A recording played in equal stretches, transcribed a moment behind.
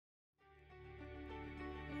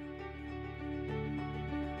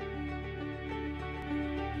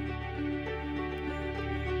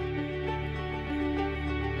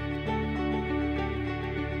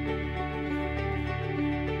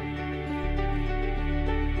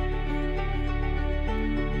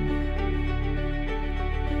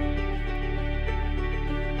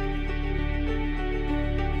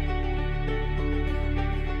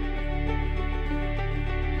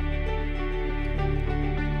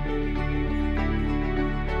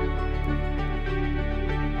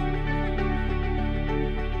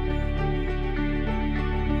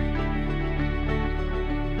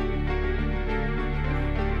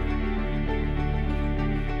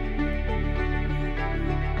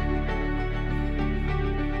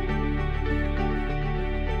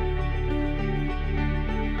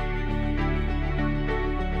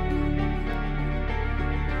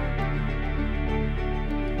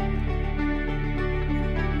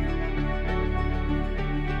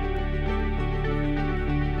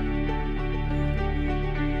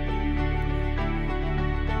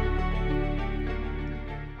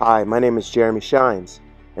Hi, my name is Jeromie Shines,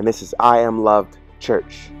 and this is I Am Loved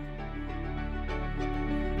Church.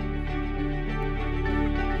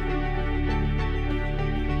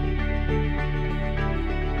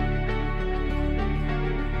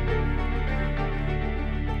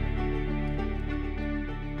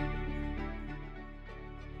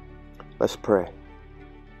 Let's pray.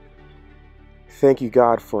 Thank you,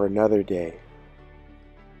 God, for another day.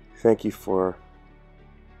 Thank you for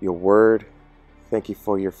your word. Thank you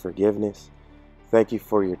for your forgiveness. Thank you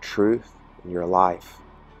for your truth and your life.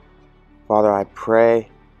 Father, I pray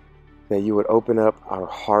that you would open up our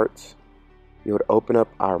hearts, you would open up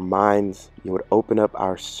our minds, you would open up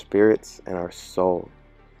our spirits and our soul.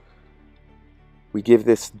 We give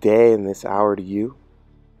this day and this hour to you,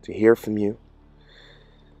 to hear from you.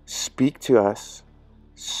 Speak to us,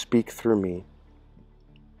 speak through me.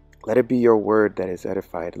 Let it be your word that is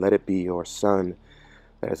edified. Let it be your Son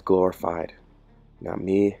that is glorified. Not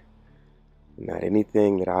me, not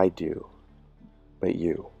anything that I do, but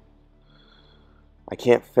you. I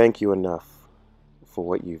can't thank you enough for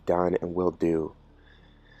what you've done and will do.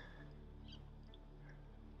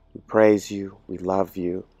 We praise you, we love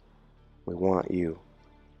you, we want you,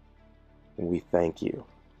 and we thank you.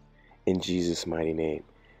 In Jesus' mighty name,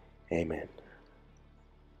 amen.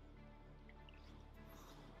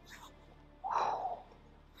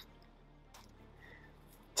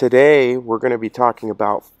 Today, we're going to be talking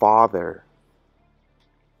about Father.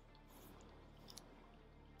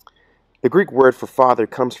 The Greek word for father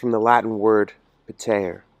comes from the Latin word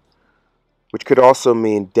pater, which could also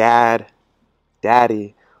mean dad,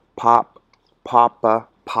 daddy, pop, papa,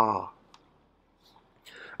 pa.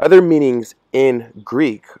 Other meanings in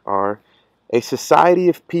Greek are a society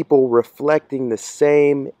of people reflecting the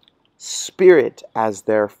same spirit as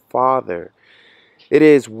their father. It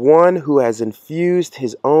is one who has infused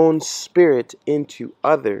his own spirit into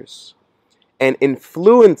others and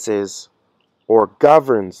influences or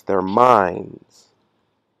governs their minds.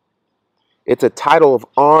 It's a title of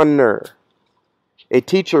honor. A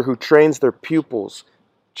teacher who trains their pupils,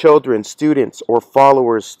 children, students, or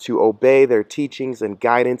followers to obey their teachings and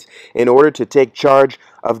guidance in order to take charge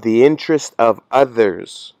of the interest of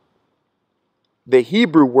others. The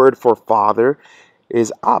Hebrew word for father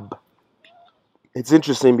is ab. It's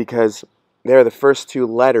interesting because they're the first two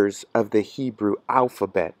letters of the Hebrew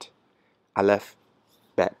alphabet, aleph,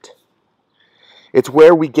 bet. It's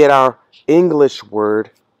where we get our English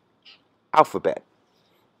word alphabet.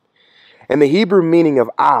 And the Hebrew meaning of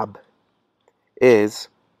ab is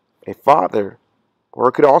a father, or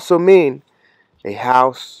it could also mean a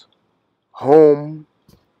house, home,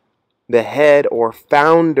 the head or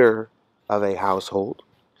founder of a household,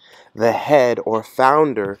 the head or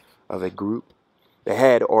founder of a group, the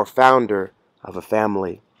head or founder of a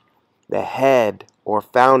family, the head or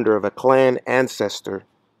founder of a clan ancestor,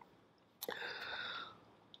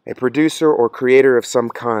 a producer or creator of some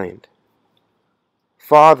kind.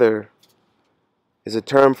 Father is a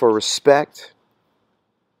term for respect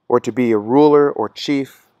or to be a ruler or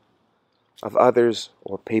chief of others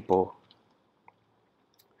or people.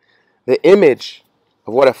 The image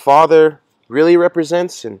of what a father really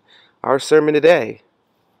represents in our sermon today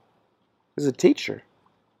is a teacher,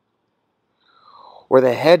 or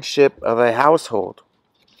the headship of a household,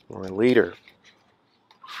 or a leader,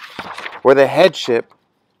 or the headship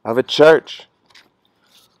of a church,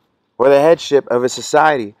 or the headship of a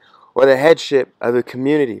society, or the headship of a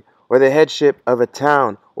community, or the headship of a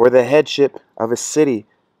town, or the headship of a city,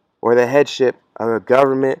 or the headship of a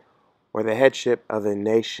government, or the headship of a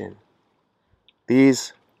nation.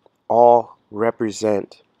 These all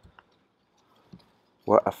represent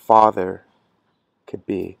what a father could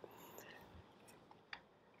be.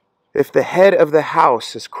 If the head of the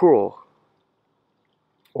house is cruel,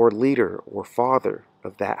 or leader or father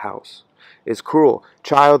of that house is cruel,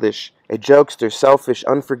 childish, a jokester, selfish,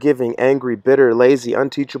 unforgiving, angry, bitter, lazy,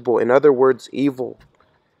 unteachable, in other words, evil,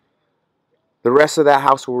 the rest of that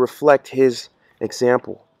house will reflect his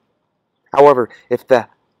example. However, if the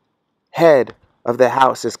head of the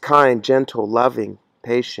house is kind, gentle, loving,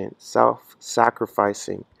 patient,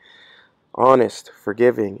 self-sacrificing, honest,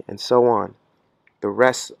 forgiving, and so on, the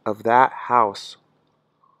rest of that house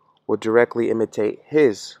will directly imitate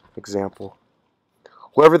his example.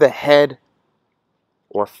 Whoever the head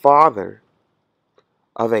or father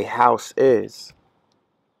of a house is,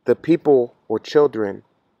 the people or children,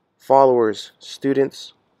 followers,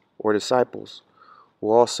 students, or disciples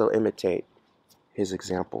will also imitate his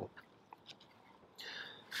example.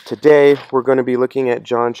 Today, we're going to be looking at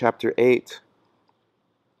John chapter 8.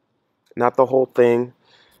 Not the whole thing,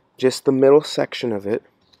 just the middle section of it.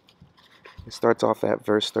 It starts off at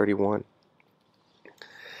verse 31.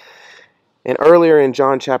 And earlier in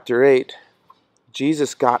John chapter 8,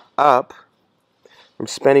 Jesus got up from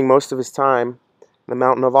spending most of his time on the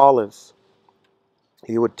Mountain of Olives.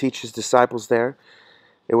 He would teach his disciples there.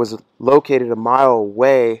 It was located a mile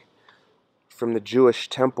away from the Jewish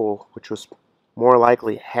temple, which was more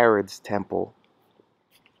likely Herod's temple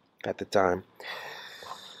at the time.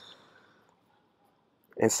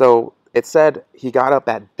 And so it said he got up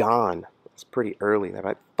at dawn. It's pretty early,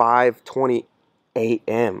 about 5:20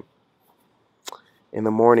 a.m. in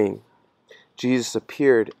the morning. Jesus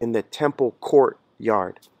appeared in the temple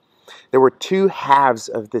courtyard. There were two halves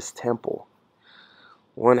of this temple.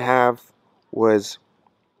 One half was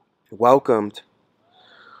welcomed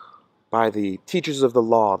by the teachers of the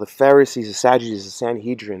law, the Pharisees, the Sadducees, the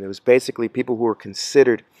Sanhedrin. It was basically people who were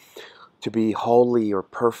considered to be holy or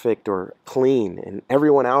perfect or clean, and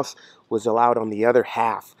everyone else was allowed on the other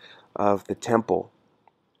half of the temple,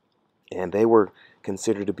 and they were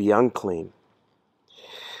considered to be unclean.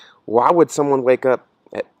 Why would someone wake up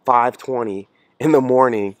at 5:20 in the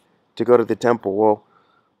morning to go to the temple? Well,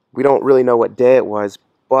 we don't really know what day it was,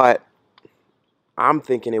 but I'm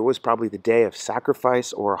thinking it was probably the day of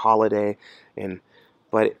sacrifice or a holiday.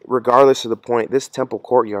 But regardless of the point, this temple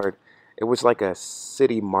courtyard, it was like a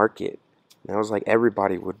city market. And it was like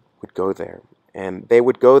everybody would go there. And they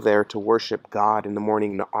would go there to worship God in the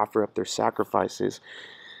morning, to offer up their sacrifices,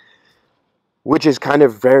 which is kind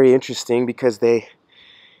of very interesting because they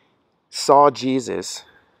saw Jesus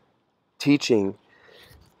teaching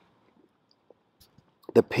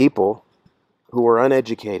the people who were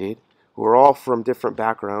uneducated, who were all from different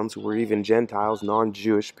backgrounds, who were even Gentiles,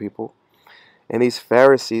 non-Jewish people. And these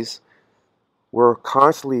Pharisees were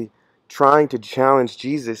constantly trying to challenge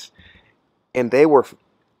Jesus, and they were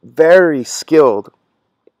very skilled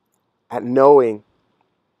at knowing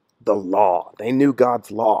the law. They knew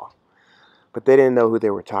God's law, but they didn't know who they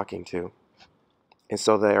were talking to. And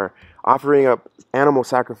so they're offering up animal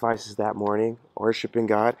sacrifices that morning, worshiping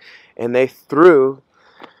God, and they threw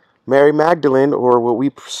Mary Magdalene, or what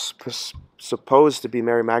we suppose to be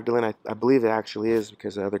Mary Magdalene, I believe it actually is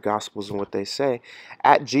because of other gospels and what they say,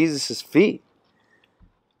 at Jesus' feet,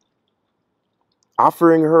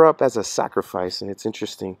 offering her up as a sacrifice. And it's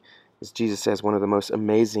interesting, as Jesus says, one of the most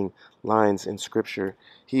amazing lines in Scripture,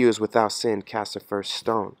 he who is without sin cast the first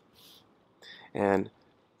stone. And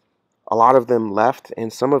a lot of them left,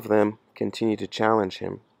 and some of them continued to challenge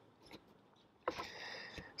him.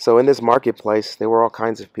 So in this marketplace, there were all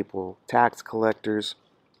kinds of people, tax collectors,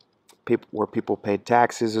 people where people paid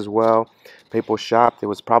taxes as well. People shopped. It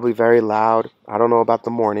was probably very loud. I don't know about the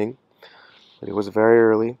morning, but it was very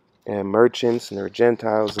early. And merchants, and there were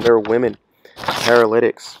Gentiles, and there were women,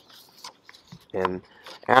 paralytics, and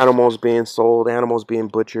animals being sold, animals being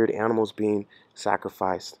butchered, animals being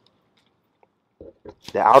sacrificed.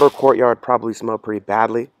 The outer courtyard probably smelled pretty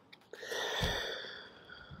badly.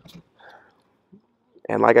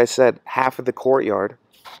 And like I said, half of the courtyard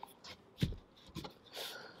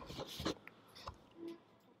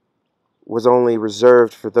was only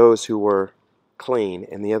reserved for those who were clean,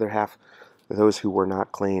 and the other half for those who were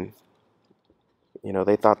not clean. You know,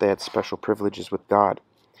 they thought they had special privileges with God.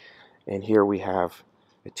 And here we have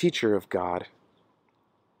a teacher of God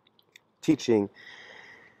teaching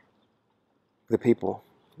the people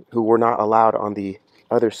who were not allowed on the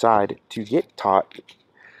other side to get taught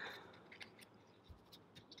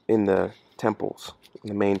in the temples, in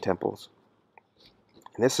the main temples.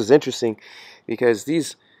 And this is interesting because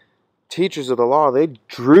these teachers of the law, they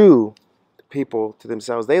drew people to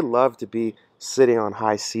themselves. They loved to be sitting on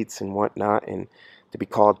high seats and whatnot, and to be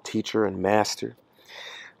called teacher and master.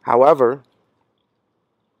 However,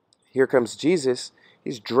 here comes Jesus.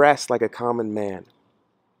 He's dressed like a common man.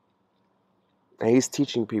 And he's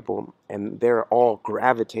teaching people, and they're all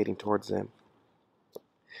gravitating towards him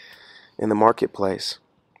in the marketplace.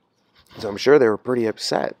 So I'm sure they were pretty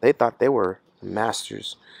upset. They thought they were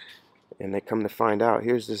masters. And they come to find out,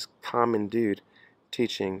 here's this common dude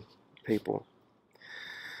teaching people.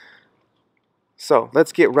 So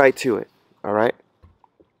let's get right to it, all right?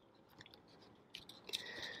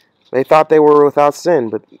 They thought they were without sin,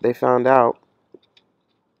 but they found out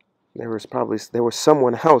there was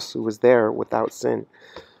someone else who was there without sin.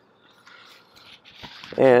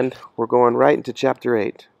 And we're going right into chapter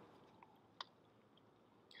 8.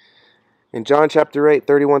 In John chapter 8,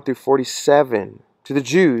 31 through 47, to the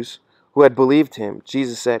Jews who had believed him,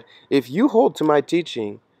 Jesus said, "If you hold to my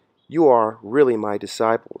teaching, you are really my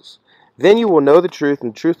disciples. Then you will know the truth,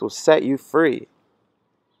 and the truth will set you free."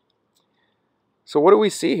 So what do we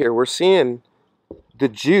see here? We're seeing the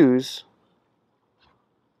Jews,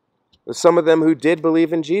 But some of them who did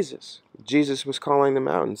believe in Jesus, Jesus was calling them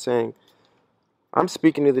out and saying, I'm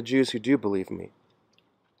speaking to the Jews who do believe me.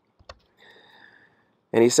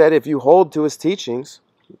 And he said, if you hold to his teachings,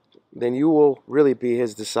 then you will really be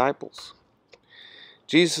his disciples.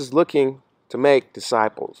 Jesus is looking to make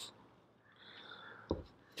disciples.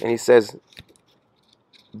 And he says,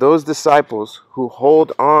 those disciples who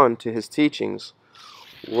hold on to his teachings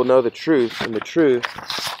will know the truth, and the truth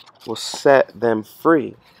will set them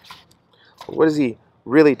free. What is he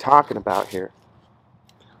really talking about here?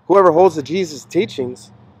 Whoever holds to Jesus'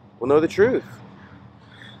 teachings will know the truth.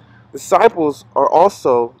 Disciples are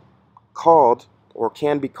also called, or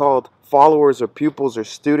can be called, followers or pupils or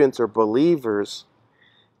students or believers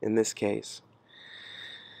in this case.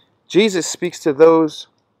 Jesus speaks to those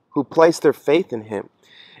who place their faith in him.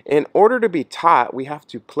 In order to be taught, we have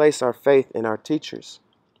to place our faith in our teachers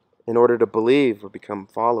in order to believe or become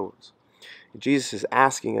followers. Jesus is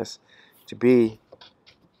asking us to be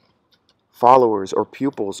followers or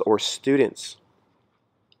pupils or students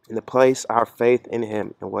and to place our faith in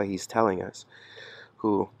him and what he's telling us,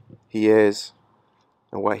 who he is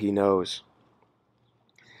and what he knows.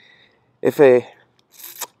 If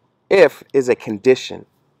is a condition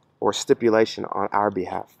or stipulation on our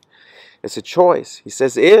behalf. It's a choice. He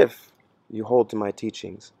says, if you hold to my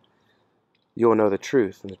teachings, you will know the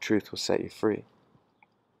truth, and the truth will set you free.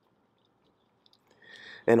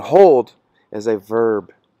 And hold is a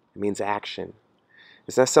verb. It means action.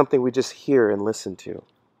 It's not something we just hear and listen to.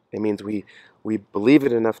 It means we believe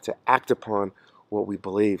it enough to act upon what we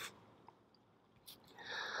believe.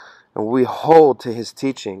 And when we hold to his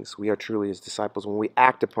teachings, we are truly his disciples. When we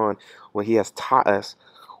act upon what he has taught us,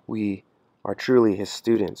 we are truly his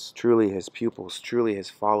students, truly his pupils, truly his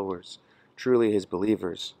followers, truly his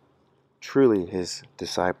believers, truly his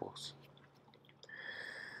disciples.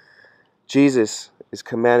 Jesus is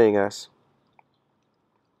commanding us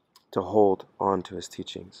to hold on to his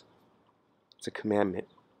teachings. It's a commandment.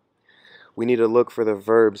 We need to look for the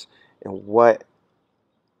verbs and what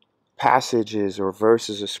passages or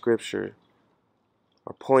verses of Scripture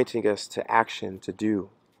are pointing us to action to do.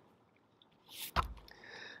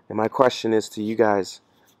 And my question is to you guys,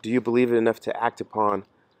 do you believe it enough to act upon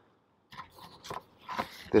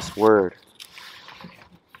this word?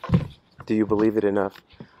 Do you believe it enough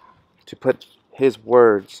to put his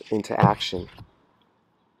words into action?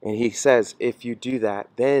 And he says, if you do that,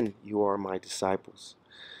 then you are my disciples.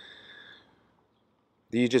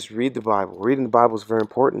 Do you just read the Bible? Reading the Bible is very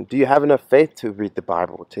important. Do you have enough faith to read the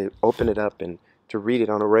Bible, to open it up and to read it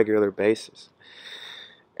on a regular basis?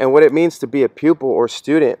 And what it means to be a pupil or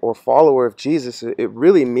student or follower of Jesus, it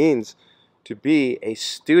really means to be a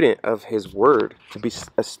student of his word, to be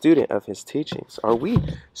a student of his teachings. Are we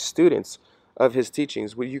students of his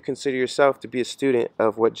teachings? Would you consider yourself to be a student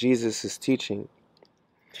of what Jesus is teaching?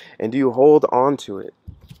 And do you hold on to it?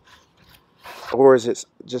 Or is it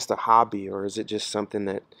just a hobby? Or is it just something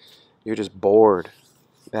that you're just bored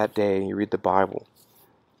that day and you read the Bible?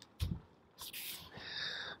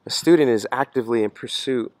 A student is actively in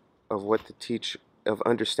pursuit of of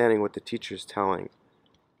understanding what the teacher is telling.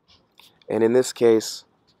 And in this case,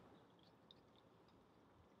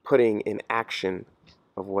 putting in action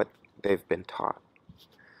of what they've been taught.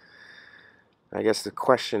 I guess the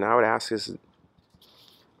question I would ask is,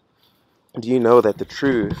 do you know that the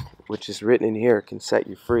truth, which is written in here, can set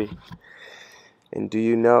you free? And do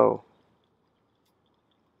you know,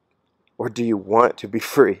 or do you want to be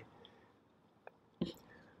free?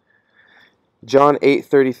 John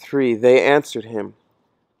 8:33, they answered him,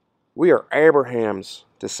 we are Abraham's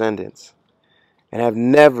descendants and have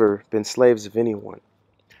never been slaves of anyone.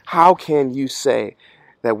 How can you say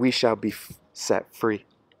that we shall be set free?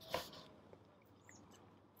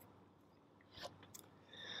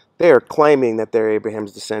 They are claiming that they're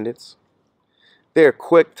Abraham's descendants. They are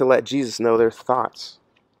quick to let Jesus know their thoughts.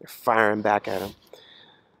 They're firing back at him.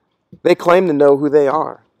 They claim to know who they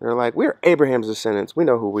are. They're like, we're Abraham's descendants. We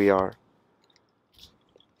know who we are.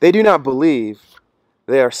 They do not believe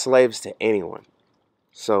they are slaves to anyone.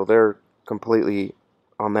 So they're completely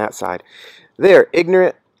on that side. They are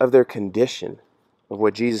ignorant of their condition, of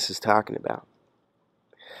what Jesus is talking about.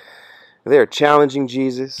 They are challenging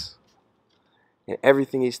Jesus and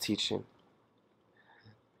everything he's teaching.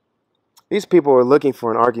 These people are looking for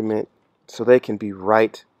an argument so they can be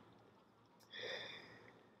right.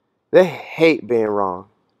 They hate being wrong.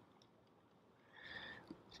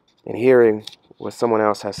 And hearing what someone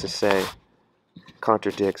else has to say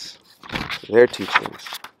contradicts their teachings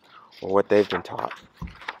or what they've been taught.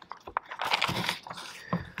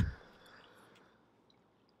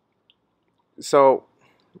 So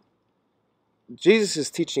Jesus is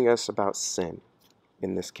teaching us about sin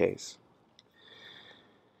in this case.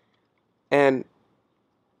 And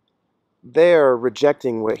they are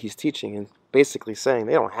rejecting what he's teaching and basically saying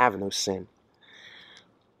they don't have no sin.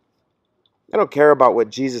 They don't care about what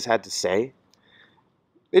Jesus had to say.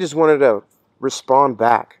 They just wanted to respond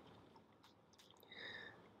back.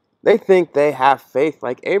 They think they have faith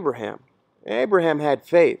like Abraham. Abraham had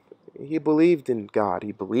faith. He believed in God.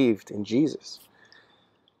 He believed in Jesus.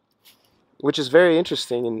 Which is very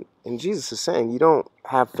interesting. And Jesus is saying you don't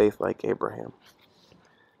have faith like Abraham.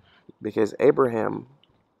 Because Abraham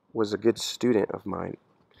was a good student of mine.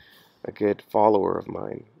 A good follower of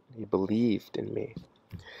mine. He believed in me.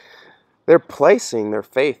 They're placing their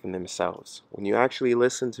faith in themselves. When you actually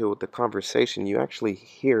listen to the conversation, you actually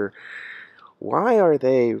hear, why are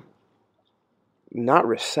they not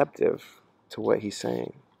receptive to what he's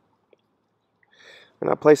saying? They're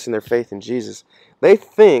not placing their faith in Jesus. They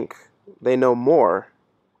think they know more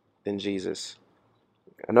than Jesus.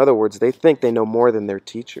 In other words, they think they know more than their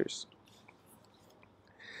teachers.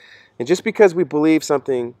 And just because we believe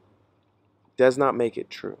something does not make it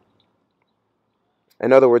true.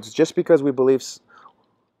 In other words, just because we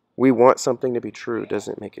want something to be true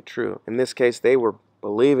doesn't make it true. In this case, they were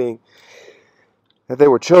believing that they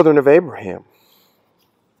were children of Abraham.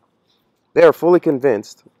 They are fully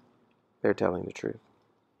convinced they're telling the truth.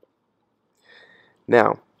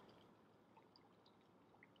 Now,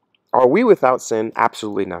 are we without sin?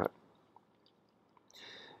 Absolutely not.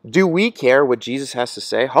 Do we care what Jesus has to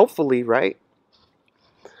say? Hopefully, right?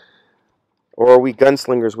 Or are we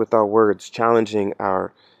gunslingers with our words, challenging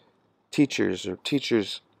our teachers or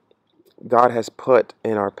teachers God has put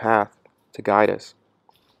in our path to guide us?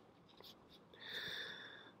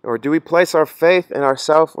 Or do we place our faith in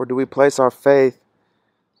ourselves, or do we place our faith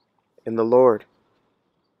in the Lord?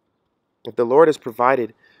 If the Lord has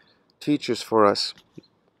provided teachers for us,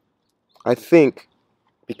 I think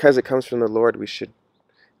because it comes from the Lord, we should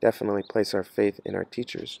definitely place our faith in our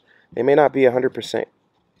teachers. They may not be 100%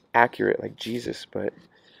 accurate like Jesus, but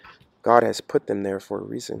God has put them there for a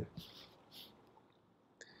reason.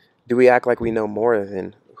 Do we act like we know more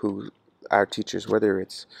than who our teachers, whether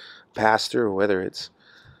it's pastor or whether it's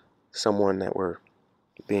someone that we're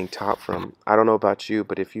being taught from? I don't know about you,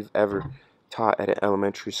 but if you've ever taught at an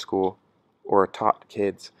elementary school or taught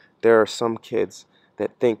kids, there are some kids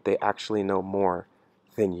that think they actually know more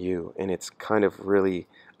than you, and it's kind of really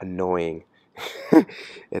annoying.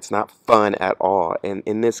 It's not fun at all. And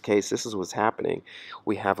in this case, this is what's happening.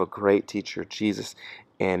 We have a great teacher, Jesus,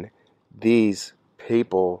 and these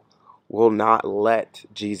people will not let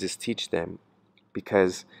Jesus teach them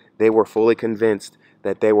because they were fully convinced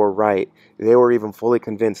that they were right. They were even fully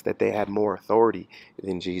convinced that they had more authority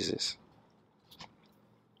than Jesus.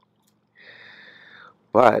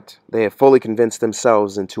 But they have fully convinced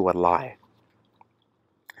themselves into a lie.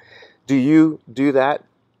 Do you do that?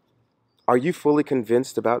 Are you fully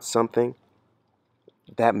convinced about something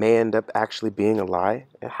that may end up actually being a lie?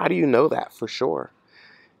 And how do you know that for sure?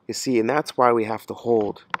 You see, and that's why we have to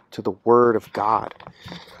hold to the Word of God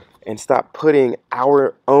and stop putting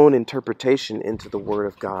our own interpretation into the Word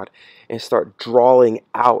of God and start drawing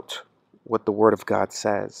out what the Word of God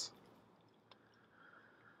says.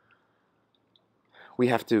 We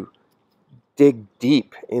have to dig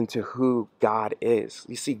deep into who God is.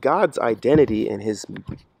 You see, God's identity and His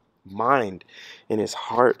mind and His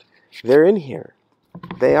heart, they're in here.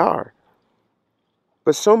 They are.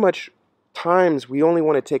 But so much times we only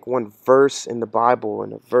want to take one verse in the Bible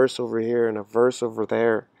and a verse over here and a verse over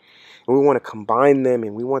there. And we want to combine them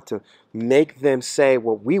and we want to make them say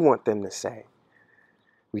what we want them to say.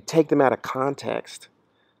 We take them out of context.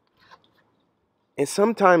 And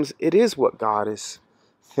sometimes it is what God is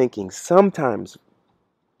thinking. Sometimes.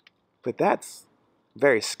 But that's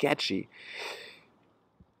very sketchy.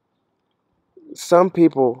 Some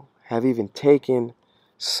people have even taken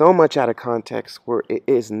so much out of context where it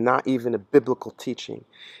is not even a biblical teaching.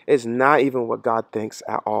 It's not even what God thinks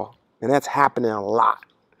at all. And that's happening a lot.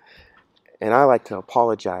 And I like to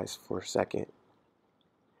apologize for a second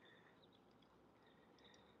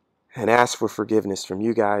and ask for forgiveness from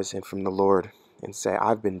you guys and from the Lord and say,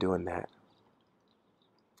 I've been doing that.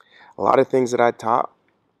 A lot of things that I taught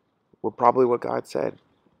were probably what God said.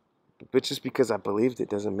 But just because I believed it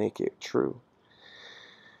doesn't make it true.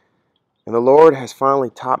 And the Lord has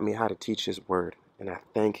finally taught me how to teach His Word, and I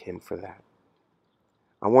thank Him for that.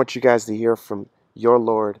 I want you guys to hear from your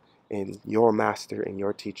Lord and your Master and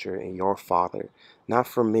your teacher and your Father, not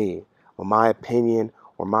from me or my opinion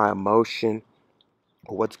or my emotion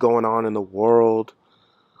or what's going on in the world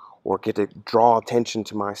or get to draw attention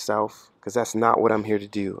to myself, because that's not what I'm here to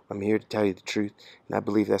do. I'm here to tell you the truth, and I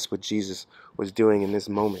believe that's what Jesus was doing in this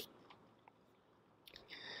moment.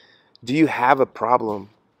 Do you have a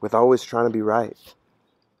problem with always trying to be right?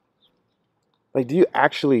 Like, do you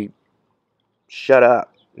actually shut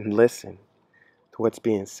up and listen to what's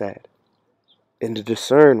being said, and to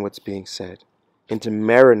discern what's being said, and to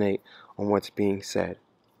marinate on what's being said?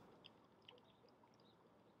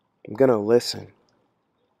 I'm going to listen.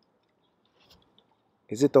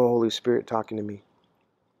 Is it the Holy Spirit talking to me?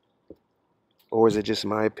 Or is it just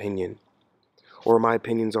my opinion? Or my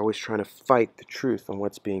opinion's always trying to fight the truth on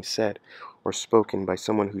what's being said or spoken by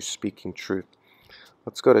someone who's speaking truth?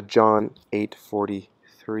 Let's go to John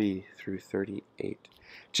 8:43 through 38.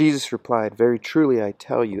 Jesus replied, "Very truly I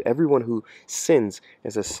tell you, everyone who sins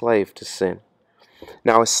is a slave to sin.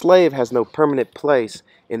 Now a slave has no permanent place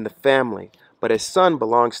in the family, but a son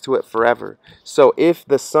belongs to it forever. So if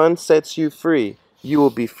the Son sets you free, you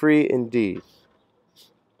will be free indeed.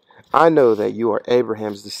 I know that you are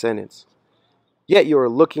Abraham's descendants, yet you are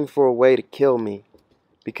looking for a way to kill me,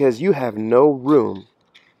 because you have no room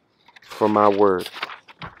for my word.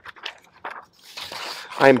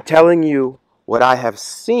 I am telling you what I have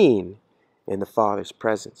seen in the Father's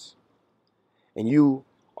presence, and you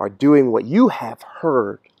are doing what you have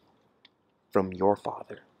heard from your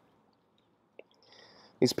father."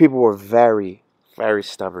 These people were very, very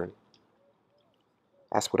stubborn.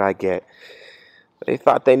 That's what I get. They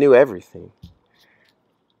thought they knew everything.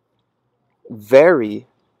 Very,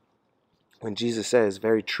 when Jesus says,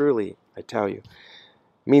 "Very truly, I tell you,"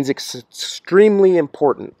 means extremely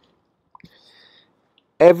important.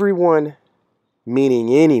 Everyone,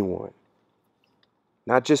 meaning anyone,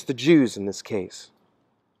 not just the Jews in this case.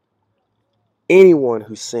 Anyone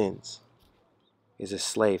who sins is a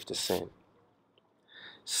slave to sin.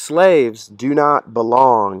 Slaves do not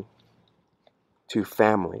belong to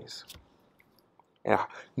families,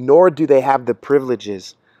 nor do they have the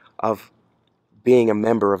privileges of being a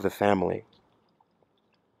member of the family.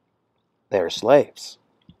 They're slaves.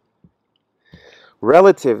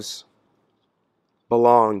 Relatives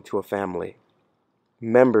belong to a family.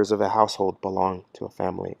 Members of a household belong to a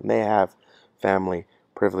family, and they have family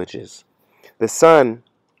privileges. The Son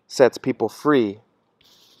sets people free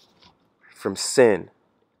from sin,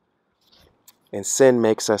 and sin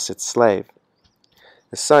makes us its slave.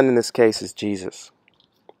 The Son in this case is Jesus.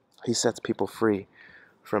 He sets people free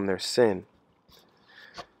from their sin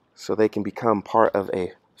so they can become part of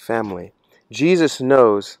a family. Jesus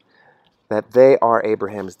knows that they are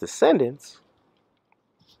Abraham's descendants,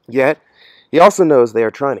 yet he also knows they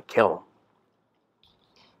are trying to kill him.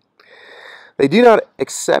 They do not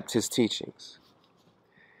accept his teachings.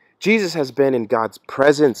 Jesus has been in God's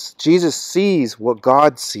presence. Jesus sees what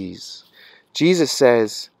God sees. Jesus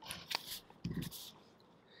says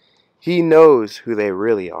he knows who they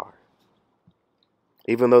really are,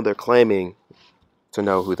 even though they're claiming to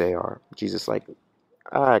know who they are. Jesus is like,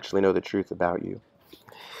 "I actually know the truth about you."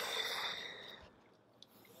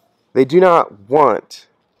 They do not want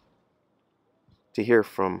to hear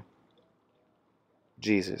from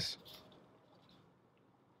Jesus,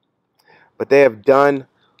 but they have done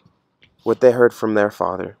what they heard from their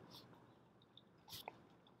father.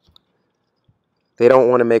 They don't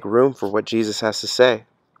want to make room for what Jesus has to say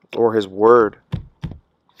or his word,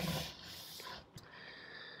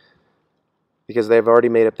 because they've already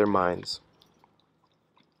made up their minds.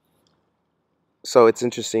 So it's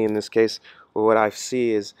interesting in this case, what I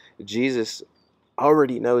see is Jesus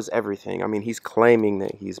already knows everything. I mean, he's claiming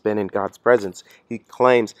that he's been in God's presence. He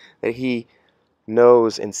claims that he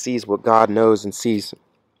knows and sees what God knows and sees.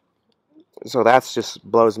 So that just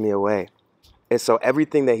blows me away. And so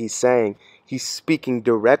everything that he's saying, he's speaking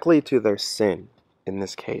directly to their sin in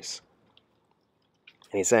this case.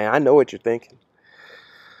 And he's saying, "I know what you're thinking.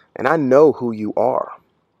 And I know who you are.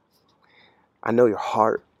 I know your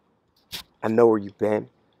heart. I know where you've been.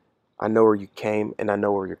 I know where you came, and I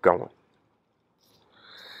know where you're going."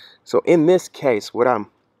 So in this case, what I'm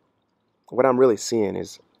really seeing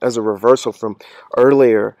is as a reversal from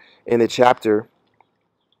earlier in the chapter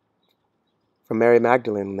from Mary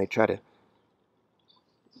Magdalene when they try to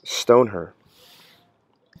stone her.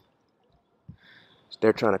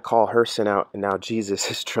 They're trying to call her sin out, and now Jesus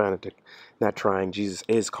is Jesus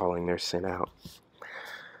is calling their sin out.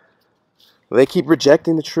 They keep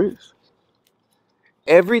rejecting the truth.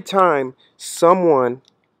 Every time someone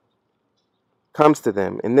comes to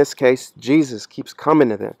them, in this case, Jesus keeps coming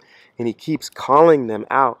to them, and he keeps calling them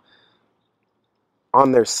out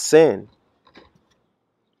on their sin.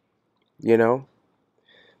 You know,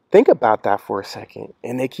 Think about that for a second.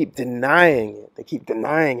 And they keep denying it. They keep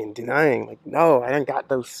denying and denying. Like, no, I ain't got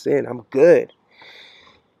no sin. I'm good.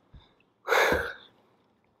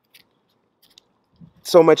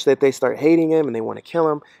 So much that they start hating him and they want to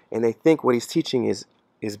kill him. And they think what he's teaching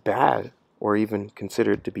is bad or even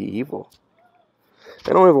considered to be evil.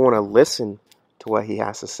 They don't even want to listen to what he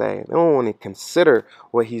has to say. They don't want to consider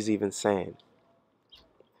what he's even saying.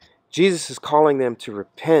 Jesus is calling them to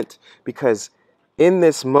repent because in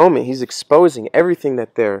this moment, he's exposing everything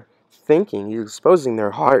that they're thinking. He's exposing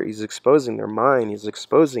their heart. He's exposing their mind. He's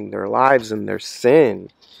exposing their lives and their sin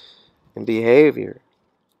and behavior.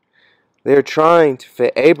 They're trying to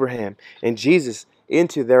fit Abraham and Jesus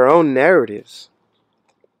into their own narratives.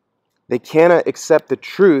 They cannot accept the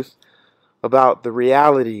truth about the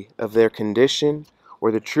reality of their condition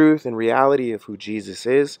or the truth and reality of who Jesus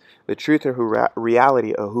is, the truth and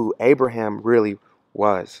reality of who Abraham really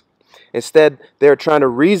was. Instead, they're trying to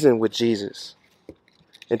reason with Jesus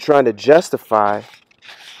and trying to justify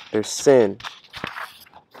their sin.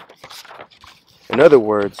 In other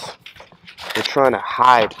words, they're trying to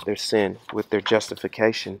hide their sin with their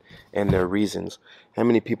justification and their reasons. How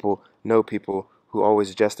many people know people who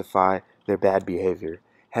always justify their bad behavior?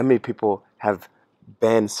 How many people have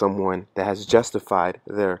been someone that has justified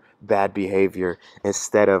their bad behavior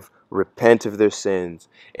instead of repent of their sins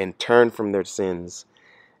and turn from their sins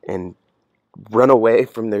and run away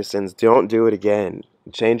from their sins? Don't do it again.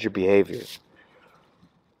 Change your behavior.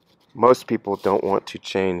 Most people don't want to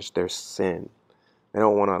change their sin. They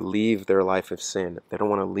don't want to leave their life of sin. They don't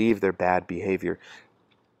want to leave their bad behavior.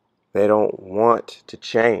 They don't want to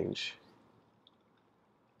change.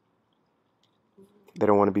 They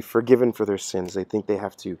don't want to be forgiven for their sins. They think they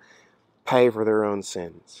have to pay for their own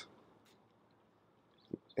sins.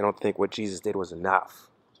 They don't think what Jesus did was enough.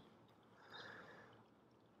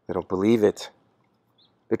 They don't believe it.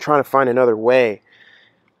 They're trying to find another way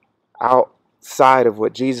outside of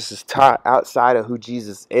what Jesus has taught, outside of who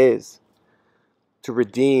Jesus is, to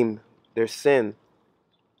redeem their sin.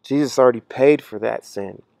 Jesus already paid for that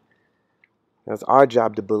sin. It's our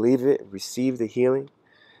job to believe it, receive the healing.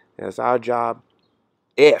 And it's our job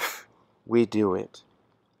if we do it.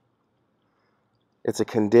 It's a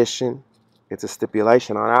condition. It's a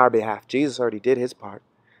stipulation on our behalf. Jesus already did his part.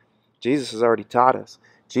 Jesus has already taught us.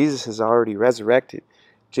 Jesus has already resurrected.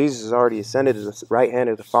 Jesus has already ascended to the right hand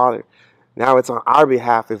of the Father. Now it's on our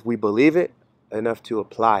behalf if we believe it enough to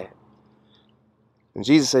apply it. When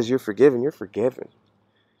Jesus says you're forgiven, you're forgiven.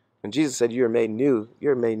 When Jesus said you are made new,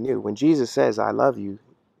 you're made new. When Jesus says I love you,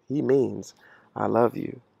 he means I love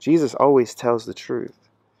you. Jesus always tells the truth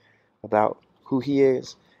about who he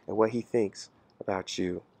is and what he thinks about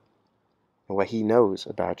you and what he knows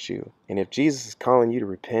about you. And if Jesus is calling you to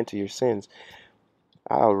repent of your sins,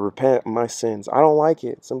 I'll repent of my sins. I don't like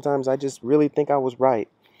it. Sometimes I just really think I was right.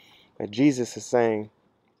 But Jesus is saying,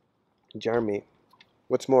 Jeromie,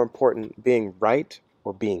 what's more important, being right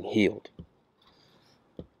or being healed?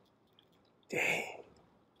 Dang.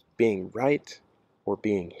 Being right or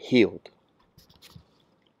being healed?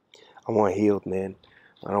 I want healed, man.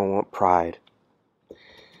 I don't want pride.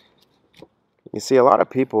 You see, a lot of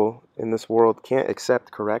people in this world can't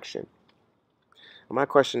accept correction. And my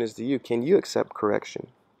question is to you, can you accept correction?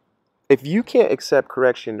 If you can't accept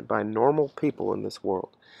correction by normal people in this world,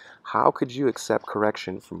 how could you accept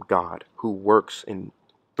correction from God who works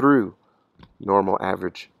through normal,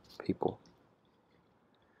 average people?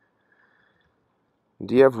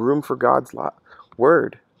 Do you have room for God's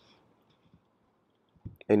word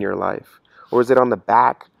in your life? Or is it on the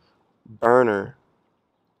back burner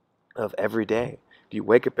of every day? Do you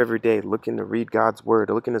wake up every day looking to read God's word,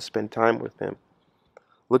 looking to spend time with him,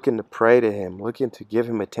 looking to pray to him, looking to give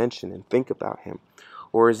him attention and think about him?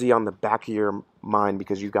 Or is he on the back of your mind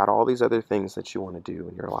because you've got all these other things that you want to do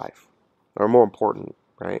in your life? Or more important,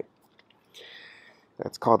 right?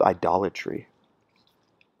 That's called idolatry.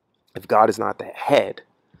 If God is not the head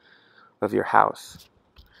of your house,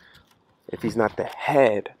 if he's not the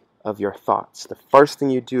head of your thoughts, the first thing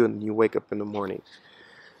you do when you wake up in the morning,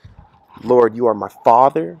 Lord, you are my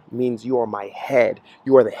Father, means you are my head.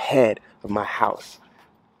 You are the head of my house.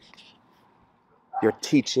 Your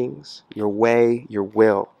teachings, your way, your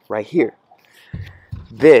will, right here.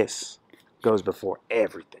 This goes before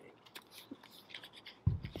everything.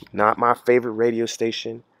 Not my favorite radio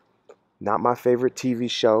station, not my favorite TV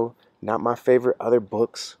show, not my favorite other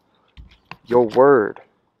books. Your word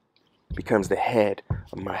becomes the head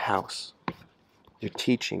of my house. Your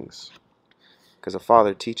teachings, because a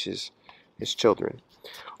father teaches his children.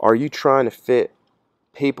 Are you trying to fit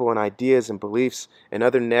people and ideas and beliefs and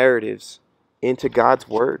other narratives into God's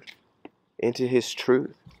word, into his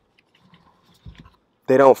truth?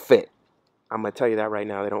 They don't fit. I'm going to tell you that right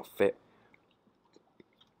now. They don't fit.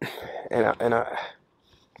 And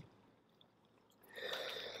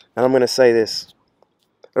I'm going to say this.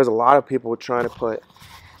 There's a lot of people trying to put,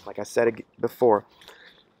 like I said before,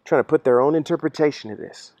 trying to put their own interpretation of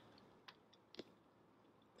this.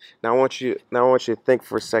 Now I want you to think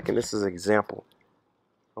for a second. This is an example.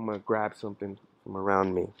 I'm going to grab something from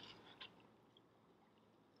around me.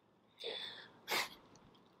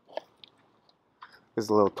 This is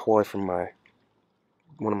a little toy from one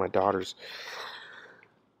of my daughters.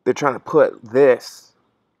 They're trying to put this,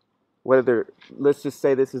 let's just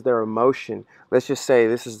say this is their emotion. Let's just say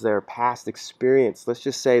this is their past experience. Let's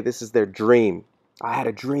just say this is their dream. I had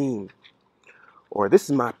a dream. Or this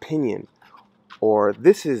is my opinion. Or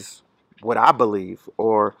this is what I believe.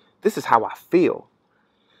 Or this is how I feel.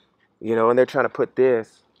 You know, and they're trying to put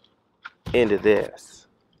this into this.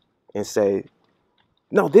 And say,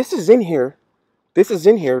 no, this is in here. This is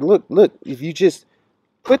in here. Look, if you just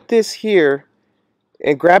put this here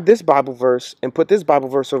and grab this Bible verse and put this Bible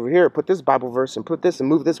verse over here, put this Bible verse and put this and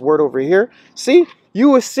move this word over here. See, you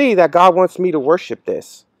would see that God wants me to worship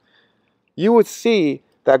this. You would see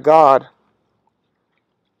that God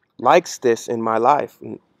likes this in my life.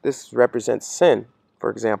 And this represents sin, for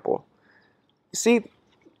example. You see,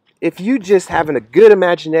 if you just having a good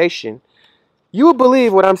imagination, you will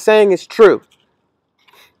believe what I'm saying is true.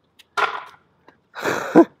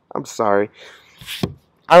 I'm sorry.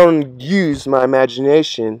 I don't use my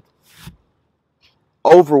imagination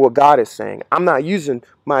over what God is saying. I'm not using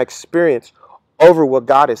my experience over what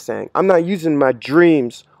God is saying. I'm not using my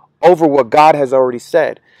dreams over what God has already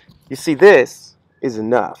said. You see, this is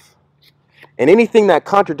enough. And anything that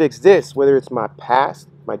contradicts this, whether it's my past,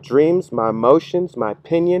 my dreams, my emotions, my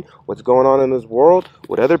opinion, what's going on in this world,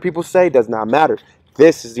 what other people say, does not matter.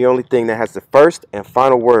 This is the only thing that has the first and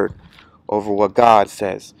final word over what God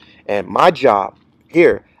says. And my job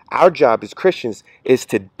here, our job as Christians, is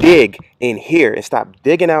to dig in here and stop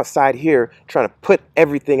digging outside here, trying to put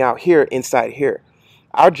everything out here inside here.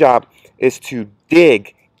 Our job is to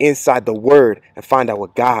dig inside the Word and find out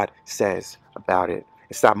what God says about it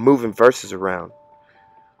and stop moving verses around.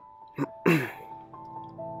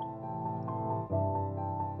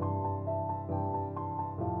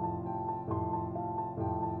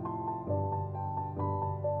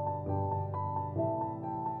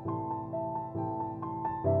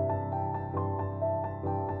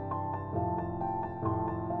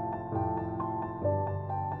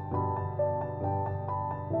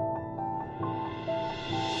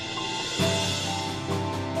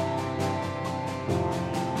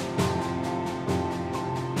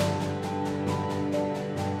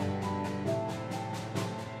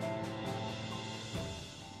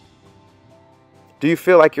 Do you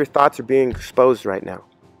feel like your thoughts are being exposed right now?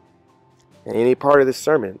 In any part of this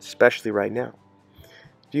sermon, especially right now.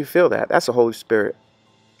 Do you feel that? That's the Holy Spirit.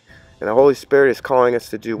 And the Holy Spirit is calling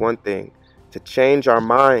us to do one thing, to change our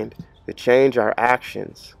mind, to change our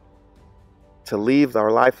actions, to leave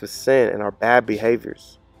our life of sin and our bad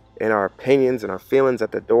behaviors and our opinions and our feelings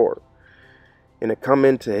at the door, and to come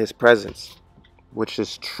into His presence, which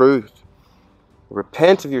is truth.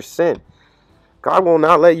 Repent of your sin. God will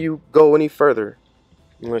not let you go any further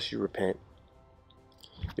unless you repent.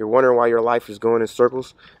 You're wondering why your life is going in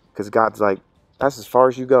circles? Because God's like, that's as far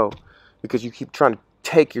as you go. Because you keep trying to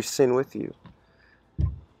take your sin with you.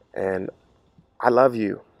 And I love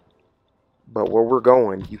you. But where we're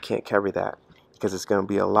going, you can't carry that. Because it's going to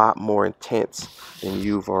be a lot more intense than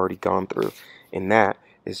you've already gone through. And that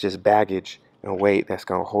is just baggage and weight that's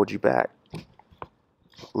going to hold you back.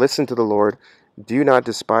 Listen to the Lord. Do not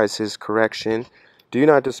despise His correction. Do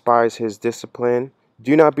not despise His discipline.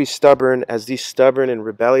 Do not be stubborn as these stubborn and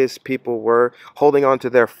rebellious people were, holding on to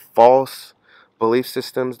their false belief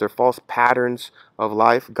systems, their false patterns of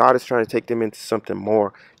life. God is trying to take them into something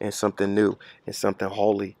more and something new and something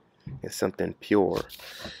holy and something pure.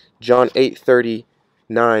 John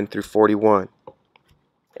 8:39 through 41.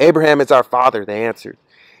 Abraham is our father, they answered.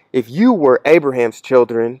 If you were Abraham's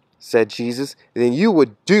children, said Jesus, then you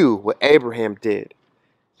would do what Abraham did.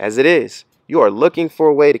 As it is, you are looking for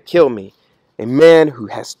a way to kill me, a man who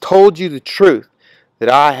has told you the truth that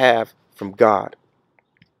I have from God,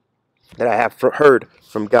 that I have heard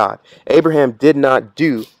from God. Abraham did not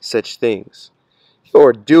do such things. You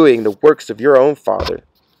are doing the works of your own father.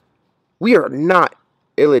 We are not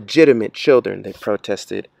illegitimate children, they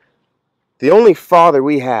protested. The only father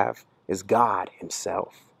we have is God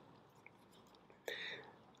Himself.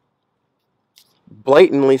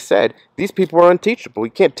 Blatantly said, these people are unteachable.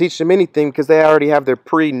 You can't teach them anything because they already have their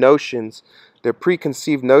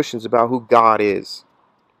preconceived notions about who God is.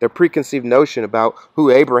 their preconceived notion about who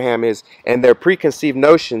Abraham is and their preconceived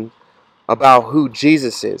notion about who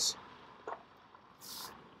Jesus is.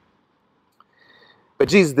 But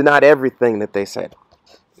Jesus denied everything that they said.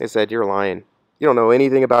 They said, you're lying. You don't know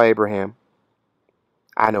anything about Abraham.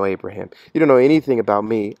 I know Abraham. You don't know anything about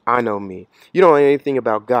me. I know me. You don't know anything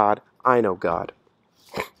about God. I know God.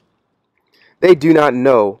 They do not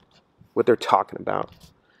know what they're talking about.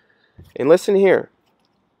 And listen here.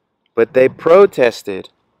 But they protested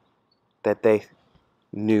that they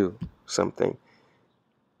knew something.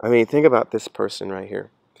 I mean, think about this person right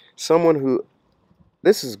here. Someone who,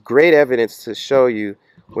 this is great evidence to show you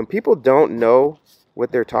when people don't know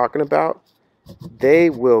what they're talking about,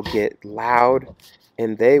 they will get loud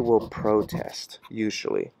and they will protest,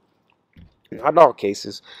 usually. Not in all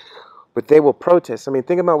cases, but they will protest. I mean,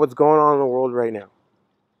 think about what's going on in the world right now.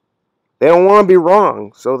 They don't want to be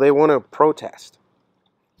wrong, so they want to protest.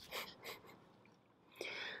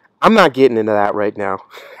 I'm not getting into that right now.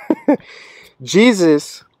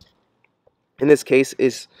 Jesus, in this case,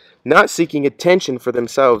 is not seeking attention for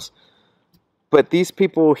themselves, but these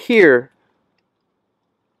people here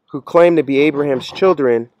who claim to be Abraham's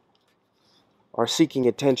children are seeking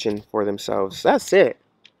attention for themselves. That's it.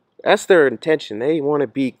 That's their intention. They want to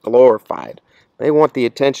be glorified. They want the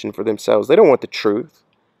attention for themselves. They don't want the truth.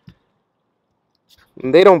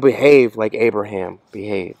 And they don't behave like Abraham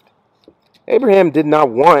behaved. Abraham did not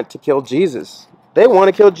want to kill Jesus. They want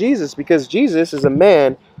to kill Jesus because Jesus is a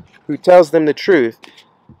man who tells them the truth.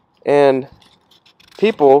 And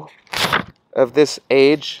people of this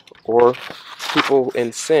age or people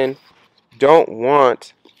in sin don't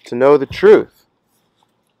want to know the truth.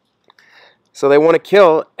 So they want to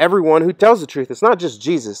kill everyone who tells the truth. It's not just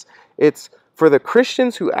Jesus. It's for the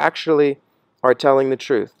Christians who actually are telling the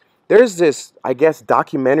truth. There's this, I guess,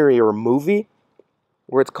 documentary or movie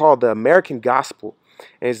where it's called The American Gospel.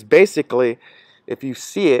 And it's basically, if you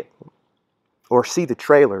see it or see the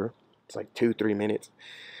trailer, it's like 2-3 minutes.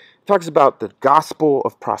 It talks about the gospel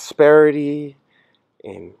of prosperity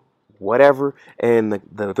and whatever, and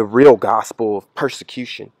the real gospel of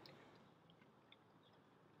persecution.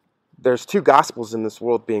 There's two gospels in this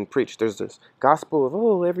world being preached. There's this gospel of,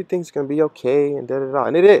 oh, everything's going to be okay, and da-da-da.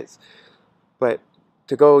 And it is. But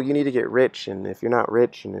to go, you need to get rich, and if you're not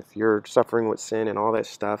rich, and if you're suffering with sin and all that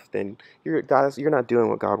stuff, then you're not doing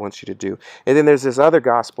what God wants you to do. And then there's this other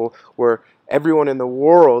gospel where everyone in the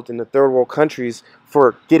world, in the third world countries,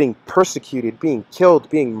 for getting persecuted, being killed,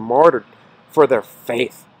 being martyred for their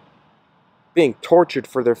faith, being tortured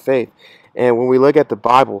for their faith. And when we look at the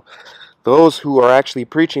Bible, those who are actually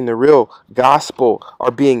preaching the real gospel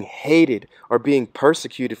are being hated, are being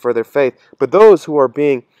persecuted for their faith. But those who are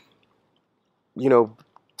being,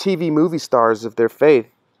 TV movie stars of their faith,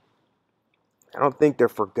 I don't think they're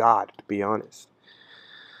for God, to be honest.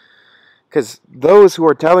 Because those who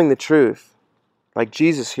are telling the truth, like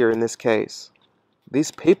Jesus here in this case,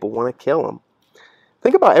 these people want to kill him.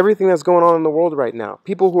 Think about everything that's going on in the world right now.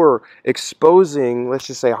 People who are exposing, let's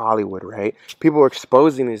just say Hollywood, right? People are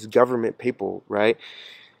exposing these government people, right?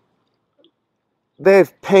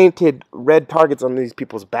 They've painted red targets on these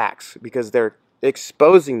people's backs because they're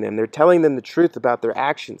exposing them. They're telling them the truth about their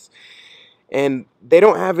actions. And they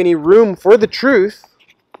don't have any room for the truth.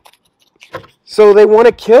 So they want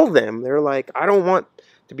to kill them. They're like, I don't want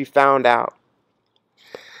to be found out.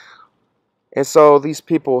 And so these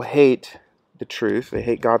people hate the truth. They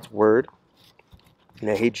hate God's word. And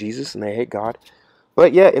they hate Jesus and they hate God.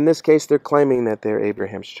 But yet, in this case, they're claiming that they're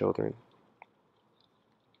Abraham's children.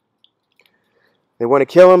 They want to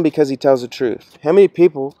kill him because he tells the truth. How many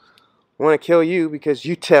people want to kill you because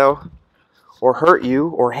you tell, or hurt you,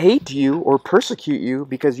 or hate you, or persecute you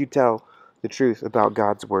because you tell the truth about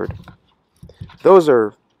God's word?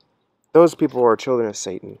 Those people are children of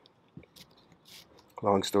Satan.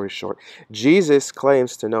 Long story short, Jesus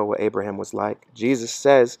claims to know what Abraham was like. Jesus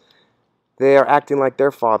says they are acting like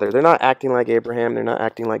their father. They're not acting like Abraham. They're not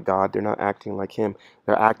acting like God. They're not acting like him.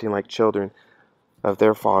 They're acting like children of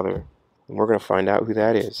their father. And we're going to find out who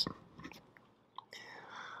that is.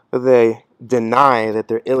 They deny that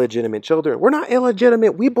they're illegitimate children. We're not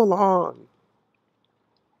illegitimate. We belong.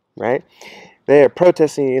 Right? They are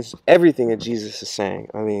protesting against everything that Jesus is saying.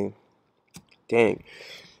 I mean, dang.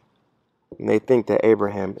 And they think that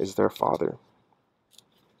Abraham is their father.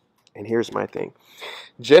 And here's my thing.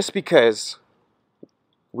 Just because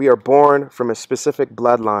we are born from a specific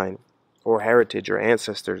bloodline or heritage or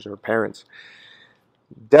ancestors or parents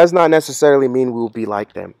does not necessarily mean we will be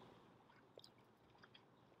like them.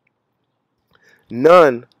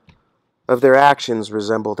 None of their actions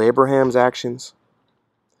resembled Abraham's actions.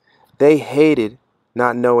 They hated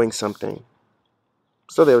not knowing something.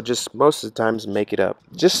 So they'll just most of the times make it up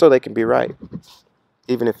just so they can be right,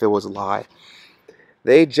 even if it was a lie.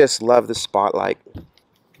 They just love the spotlight,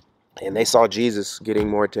 and they saw Jesus getting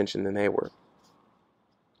more attention than they were.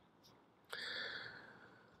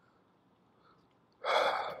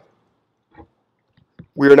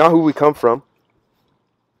 We are not who we come from,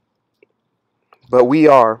 but we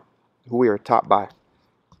are who we are taught by.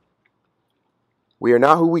 We are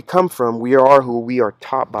not who we come from, we are who we are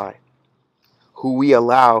taught by, who we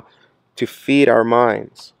allow to feed our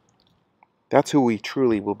minds. That's who we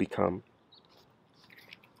truly will become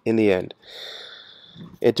in the end.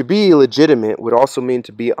 And to be illegitimate would also mean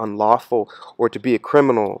to be unlawful, or to be a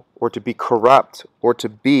criminal, or to be corrupt, or to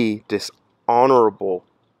be dishonorable,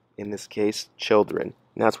 in this case, children.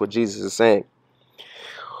 And that's what Jesus is saying.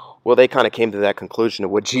 Well, they kind of came to that conclusion of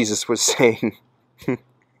what Jesus was saying.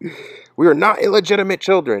 We are not illegitimate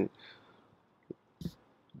children.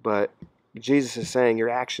 But Jesus is saying your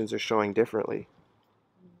actions are showing differently.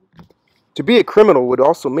 To be a criminal would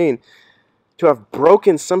also mean to have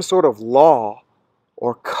broken some sort of law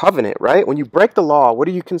or covenant, right? When you break the law, what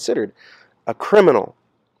are you considered? A criminal,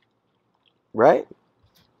 right?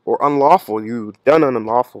 Or unlawful. You've done an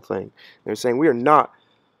unlawful thing. They're saying we are not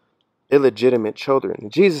illegitimate children.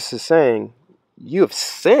 And Jesus is saying you have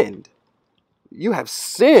sinned. You have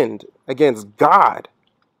sinned against God.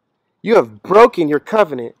 You have broken your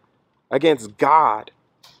covenant against God.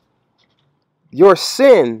 Your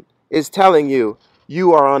sin is telling you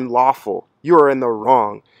you are unlawful. You are in the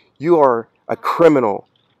wrong. You are a criminal.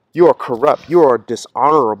 You are corrupt. You are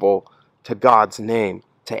dishonorable to God's name,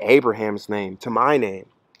 to Abraham's name, to my name.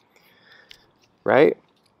 Right?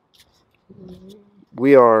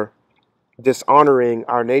 We are dishonoring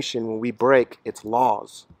our nation when we break its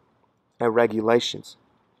laws and regulations.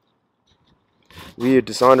 We are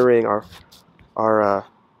dishonoring our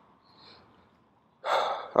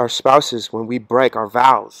spouses when we break our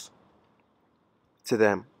vows to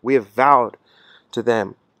them. We have vowed to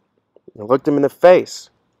them and looked them in the face,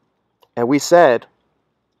 and we said,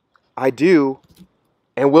 I do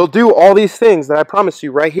and will do all these things that I promised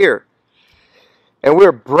you right here. And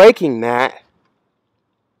we're breaking that.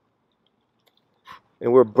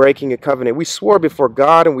 And we're breaking a covenant. We swore before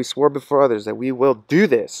God and we swore before others that we will do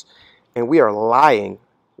this. And we are lying.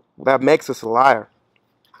 That makes us a liar.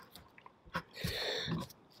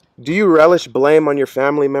 Do you relish blame on your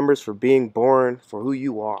family members for being born for who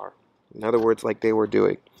you are? In other words, like they were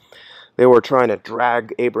doing. They were trying to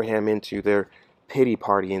drag Abraham into their pity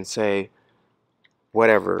party and say,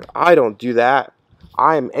 whatever, I don't do that.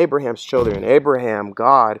 I am Abraham's children. Abraham,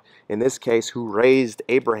 God, in this case, who raised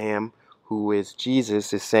Abraham, who is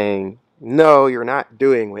Jesus, is saying, no, you're not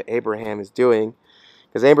doing what Abraham is doing,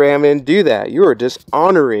 because Abraham didn't do that. You are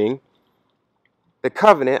dishonoring the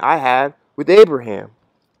covenant I had with Abraham.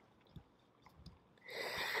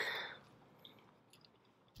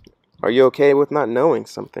 Are you okay with not knowing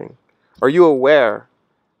something? Are you aware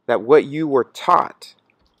that what you were taught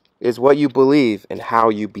is what you believe and how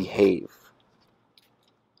you behave?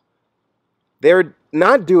 They're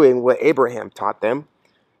not doing what Abraham taught them.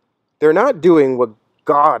 They're not doing what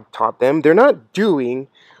God taught them. They're not doing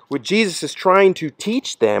what Jesus is trying to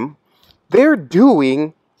teach them. They're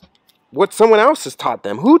doing what someone else has taught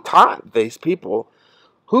them. Who taught these people?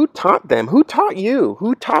 Who taught them? Who taught you?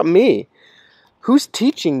 Who taught me? Who's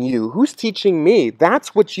teaching you? Who's teaching me?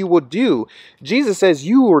 That's what you will do. Jesus says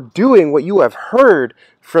you are doing what you have heard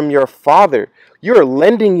from your Father. You're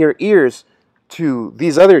lending your ears to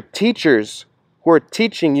these other teachers who are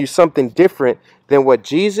teaching you something different than what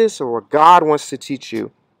Jesus or what God wants to teach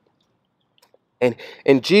you.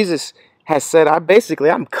 And Jesus has said,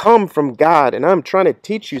 I'm come from God and I'm trying to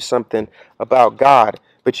teach you something about God.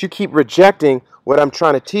 But you keep rejecting what I'm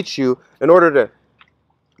trying to teach you in order to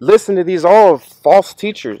listen to these all false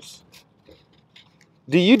teachers.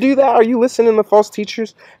 Do you do that? Are you listening to false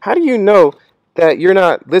teachers? How do you know that you're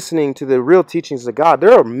not listening to the real teachings of God?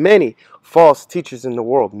 There are many false teachers in the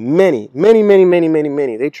world. Many.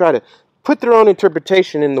 They try to put their own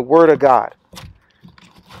interpretation in the Word of God.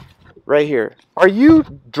 Right here. Are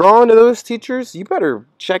you drawn to those teachers? You better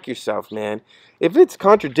check yourself, man. If it's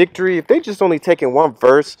contradictory, if they just only taking one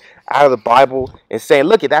verse out of the Bible and saying,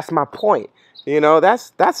 look, that's my point.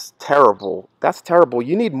 That's terrible. That's terrible.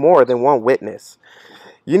 You need more than one witness.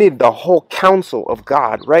 You need the whole counsel of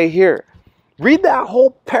God right here. Read that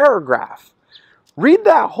whole paragraph. Read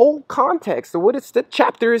that whole context of what the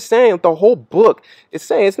chapter is saying. The whole book is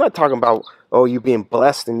saying. It's not talking about, oh, you being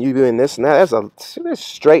blessed and you doing this and that. That's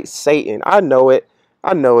straight Satan. I know it.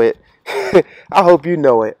 I hope you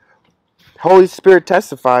know it. Holy Spirit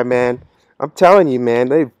testify, man. I'm telling you, man,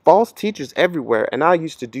 they have false teachers everywhere, and I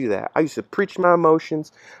used to do that. I used to preach my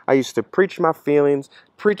emotions. I used to preach my feelings,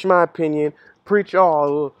 preach my opinion, preach,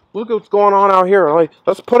 oh, look what's going on out here. Like,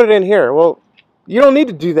 let's put it in here. Well, you don't need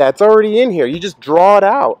to do that. It's already in here. You just draw it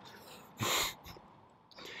out.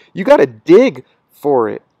 You got to dig for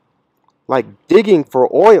it, like digging for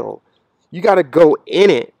oil. You got to go in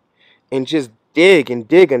it and just dig and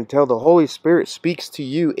dig until the Holy Spirit speaks to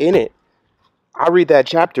you in it. I read that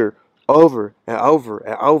chapter over and over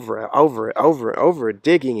and over and over and over and over,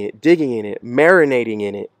 digging in it, marinating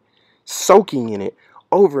in it, soaking in it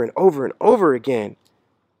over and over and over again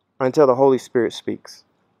until the Holy Spirit speaks.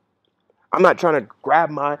 I'm not trying to grab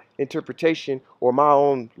my interpretation or my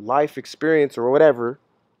own life experience or whatever,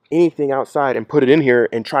 anything outside, and put it in here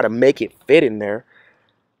and try to make it fit in there.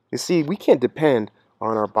 You see, we can't depend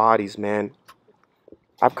on our bodies, man.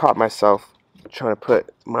 I've caught myself trying to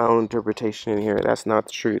put my own interpretation in here. That's not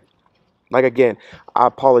the truth. Like, again, I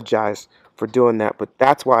apologize for doing that, but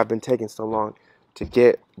that's why I've been taking so long to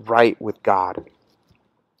get right with God.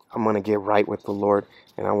 I'm going to get right with the Lord,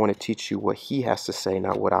 and I want to teach you what He has to say,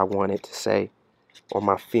 not what I want it to say or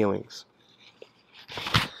my feelings.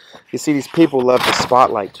 You see, these people love the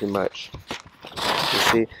spotlight too much. You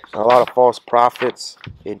see, a lot of false prophets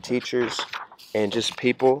and teachers and just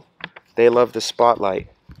people, they love the spotlight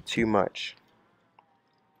too much.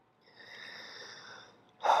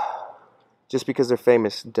 Just because they're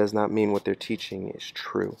famous does not mean what they're teaching is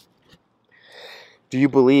true. Do you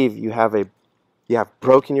believe you have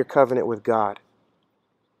broken your covenant with God?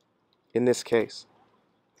 In this case,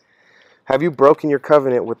 have you broken your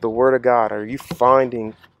covenant with the Word of God? Are you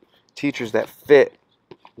finding teachers that fit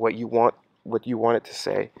what you want it to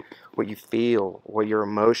say, what you feel, what your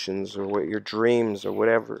emotions, or what your dreams, or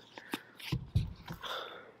whatever?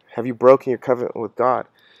 Have you broken your covenant with God?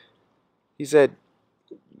 He said,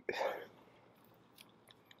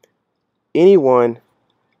 anyone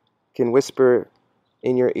can whisper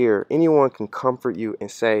in your ear. Anyone can comfort you and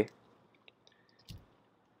say,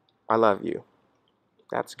 I love you.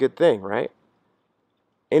 That's a good thing, right?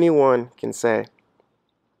 Anyone can say,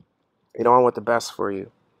 I want the best for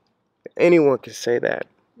you. Anyone can say that.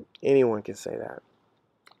 Anyone can say that.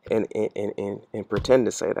 And pretend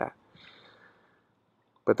to say that.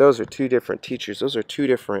 But those are two different teachers. Those are two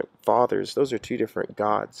different fathers. Those are two different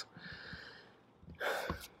gods.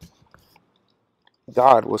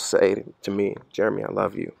 God will say to me, Jeremy, I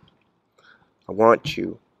love you. I want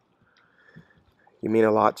you. You mean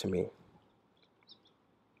a lot to me.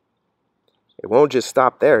 It won't just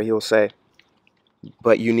stop there. He'll say,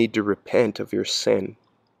 but you need to repent of your sin.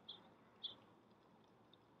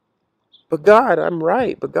 But God, I'm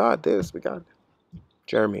right. But God this, but God.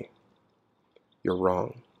 Jeremy, you're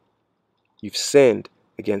wrong. You've sinned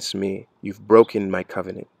against me. You've broken my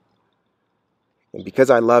covenant. And because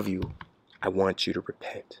I love you, I want you to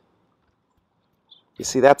repent. You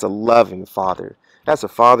see, that's a loving father. That's a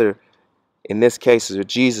father, in this case, is what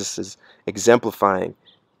Jesus is exemplifying.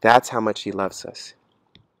 That's how much He loves us.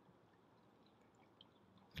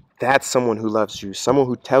 That's someone who loves you, someone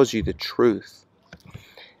who tells you the truth.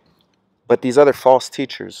 But these other false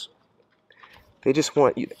teachers, they just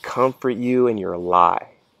want you to comfort you in your lie.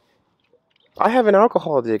 I have an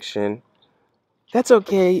alcohol addiction. That's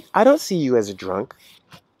okay. I don't see you as a drunk.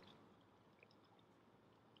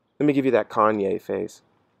 Let me give you that Kanye face.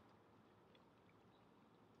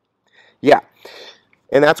 Yeah.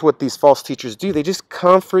 And that's what these false teachers do. They just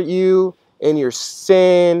comfort you in your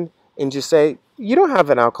sin and just say, you don't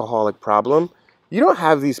have an alcoholic problem. You don't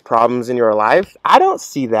have these problems in your life. I don't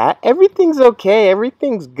see that. Everything's okay.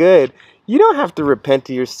 Everything's good. You don't have to repent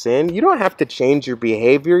of your sin. You don't have to change your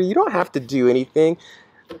behavior. You don't have to do anything.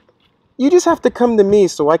 You just have to come to me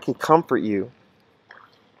so I can comfort you.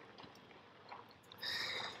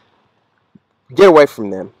 Get away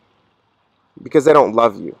from them because they don't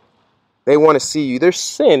love you. They want to see you. Their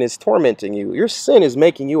sin is tormenting you. Your sin is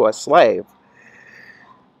making you a slave.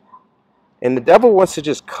 And the devil wants to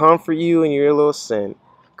just comfort you in your little sin.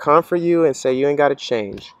 Comfort you and say you ain't got to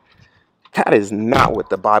change. That is not what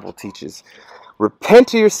the Bible teaches.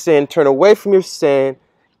 Repent of your sin, turn away from your sin,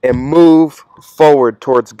 and move forward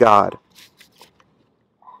towards God.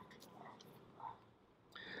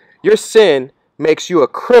 Your sin makes you a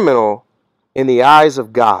criminal in the eyes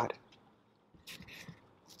of God.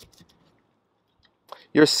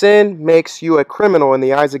 Your sin makes you a criminal in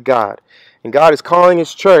the eyes of God. And God is calling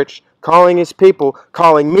His church, calling His people,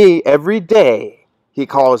 calling me every day. He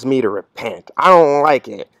calls me to repent. I don't like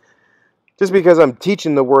it. Just because I'm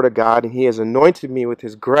teaching the Word of God and He has anointed me with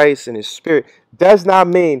His grace and His Spirit does not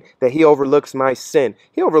mean that He overlooks my sin.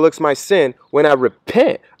 He overlooks my sin when I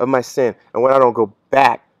repent of my sin and when I don't go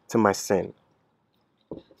back to my sin.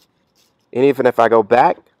 And even if I go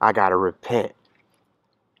back, I got to repent.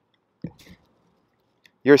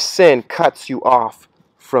 Your sin cuts you off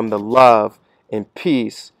from the love and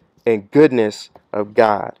peace and goodness of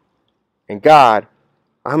God. And God,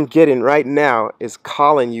 I'm getting right now, is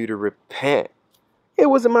calling you to repent. It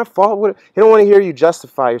wasn't my fault. He don't want to hear you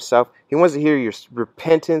justify yourself. He wants to hear your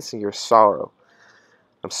repentance and your sorrow.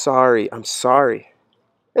 I'm sorry. I'm sorry.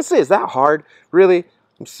 Is that hard? Really?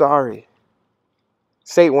 I'm sorry.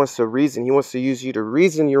 Satan wants to reason. He wants to use you to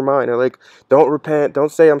reason your mind. Or like, don't repent.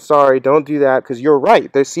 Don't say I'm sorry. Don't do that because you're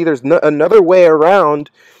right. There's another way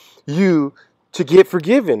around you to get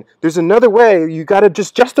forgiven. There's another way. You got to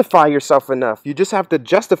just justify yourself enough. You just have to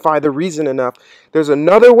justify the reason enough. There's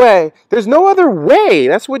another way. There's no other way.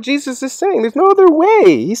 That's what Jesus is saying. There's no other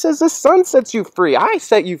way. He says the Son sets you free. I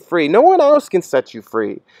set you free. No one else can set you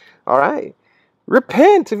free. All right?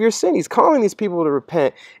 Repent of your sin. He's calling these people to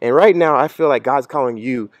repent. And right now, I feel like God's calling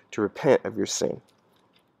you to repent of your sin.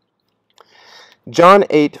 John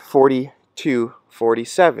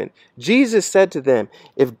 8:42-47. Jesus said to them,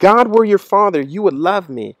 if God were your Father, you would love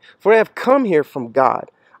me, for I have come here from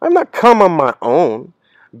God. I'm not come on my own.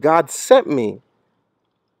 God sent me.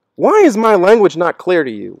 Why is my language not clear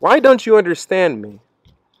to you? Why don't you understand me?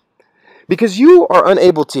 Because you are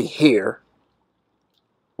unable to hear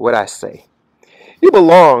what I say. You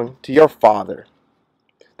belong to your father,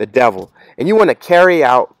 the devil, and you want to carry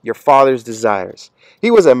out your father's desires.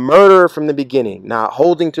 He was a murderer from the beginning, not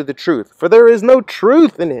holding to the truth, for there is no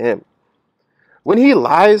truth in him. When he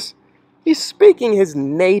lies, he's speaking his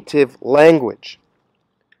native language.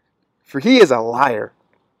 For he is a liar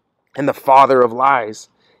and the father of lies.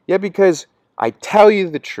 Yet because I tell you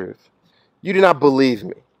the truth, you do not believe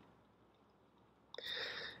me.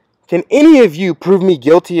 Can any of you prove me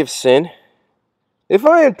guilty of sin? If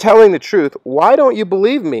I am telling the truth, why don't you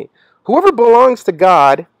believe me? Whoever belongs to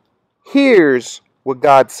God hears what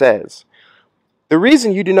God says. The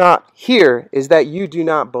reason you do not hear is that you do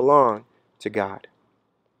not belong to God.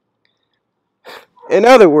 In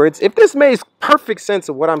other words, if this makes perfect sense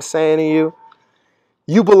of what I'm saying to you,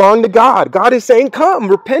 you belong to God. God is saying, come,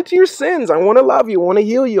 repent of your sins. I want to love you. I want to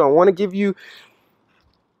heal you. I want to give you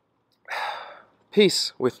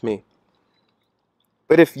peace with me.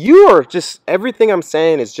 But if you are just, everything I'm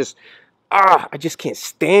saying is just, I just can't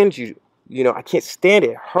stand you. You know, I can't stand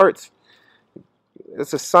it. It hurts.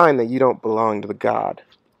 It's a sign that you don't belong to the God.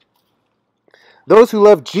 Those who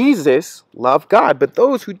love Jesus love God, but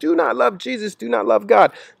those who do not love Jesus do not love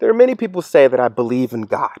God. There are many people say that I believe in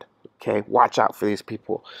God. Okay, watch out for these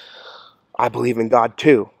people. I believe in God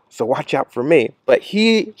too, so watch out for me. But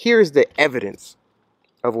here's the evidence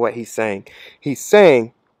of what he's saying. He's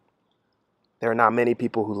saying there are not many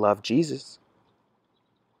people who love Jesus.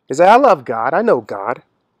 He said, I love God. I know God.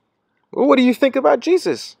 Well, what do you think about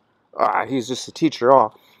Jesus? He's just a teacher.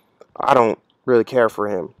 I don't really care for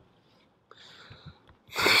him.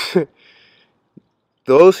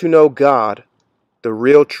 Those who know God, the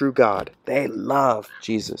real true God, they love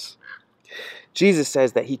Jesus. Jesus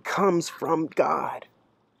says that he comes from God.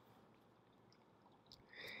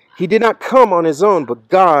 He did not come on his own, but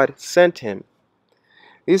God sent him.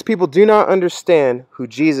 These people do not understand who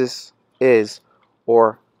Jesus is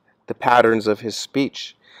or the patterns of his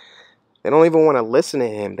speech. They don't even want to listen to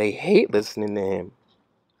him. They hate listening to him.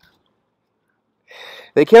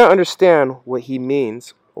 They can't understand what he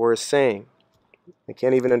means or is saying. They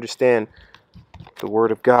can't even understand the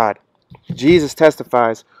word of God. Jesus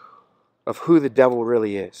testifies of who the devil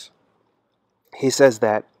really is. He says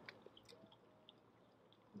that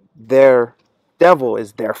their devil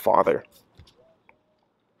is their father.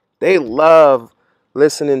 They love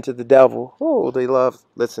listening to the devil. Oh, they love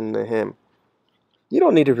listening to him. You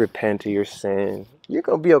don't need to repent of your sin. You're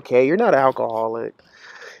going to be okay. You're not an alcoholic.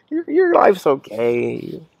 Your life's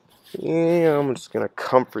okay. Yeah, I'm just going to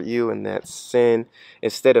comfort you in that sin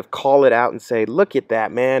instead of call it out and say, look at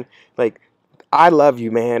that, man. Like, I love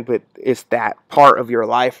you, man, but it's that part of your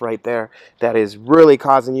life right there that is really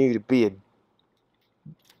causing you to be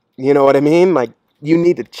you know what I mean? Like, you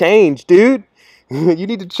need to change, dude. You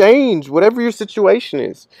need to change whatever your situation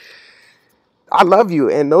is. I love you,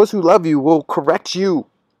 and those who love you will correct you.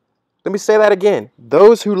 Let me say that again.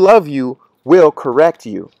 Those who love you will correct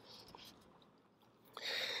you.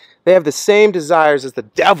 They have the same desires as the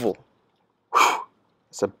devil. Whew.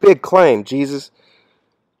 It's a big claim, Jesus.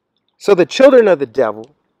 So the children of the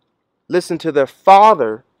devil listen to their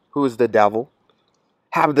father, who is the devil,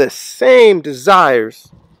 have the same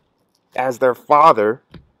desires as their father,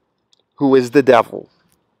 who is the devil.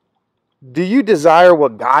 Do you desire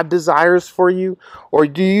what God desires for you, or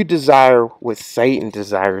do you desire what Satan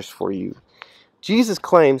desires for you? Jesus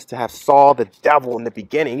claims to have saw the devil in the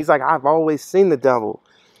beginning. He's like, I've always seen the devil.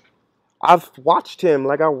 I've watched him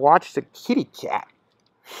like I watched a kitty cat.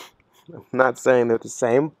 I'm not saying they're the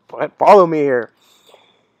same, but follow me here.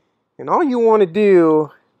 And all you want to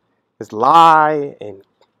do is lie and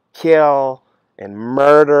kill and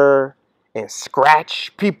murder and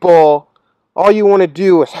scratch people. All you want to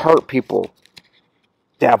do is hurt people.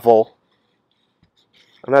 Devil.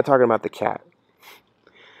 I'm not talking about the cat.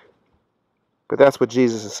 But that's what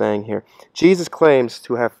Jesus is saying here. Jesus claims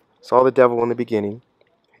to have saw the devil in the beginning.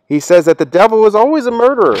 He says that the devil is always a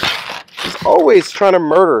murderer. He's always trying to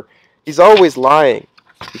murder. He's always lying.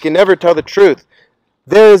 He can never tell the truth.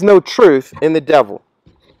 There is no truth in the devil.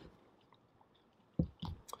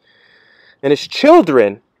 And his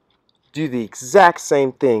children do the exact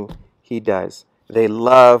same thing he does. They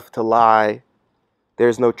love to lie.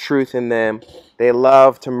 There's no truth in them. They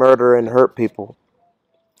love to murder and hurt people.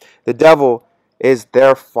 The devil is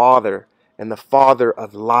their father and the father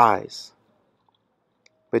of lies.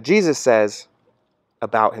 But Jesus says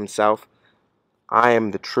about himself, I am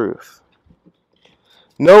the truth.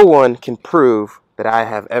 No one can prove that I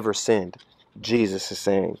have ever sinned, Jesus is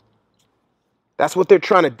saying. That's what they're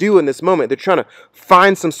trying to do in this moment. They're trying to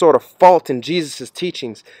find some sort of fault in Jesus'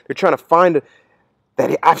 teachings. They're trying to find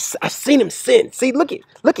that I've seen him sin. See, look at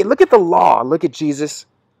the law. Look at Jesus.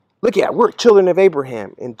 Look at, we're children of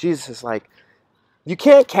Abraham. And Jesus is like, you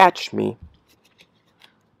can't catch me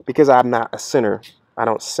because I'm not a sinner. I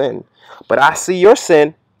don't sin. But I see your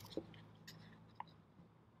sin.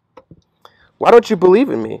 Why don't you believe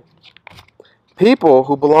in me? People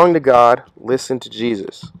who belong to God listen to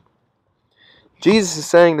Jesus. Jesus is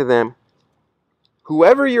saying to them,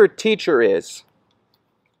 whoever your teacher is,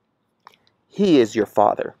 he is your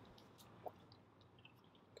father.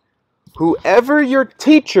 Whoever your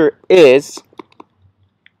teacher is,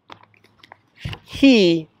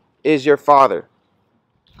 he is your father.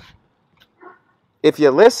 If you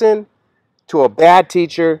listen to a bad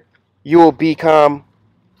teacher, you will become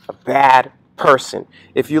a bad person.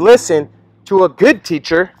 If you listen to a good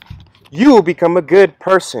teacher, you will become a good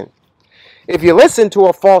person. If you listen to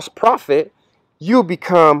a false prophet, you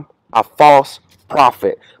become a false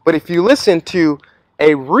prophet. But if you listen to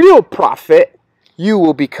a real prophet, you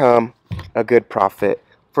will become a good prophet.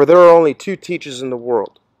 For there are only two teachers in the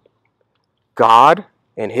world: God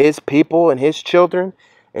and his people and his children,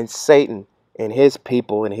 and Satan and his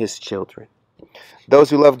people and his children. Those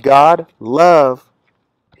who love God love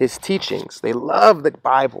his teachings. They love the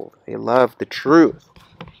Bible. They love the truth.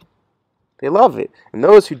 They love it. And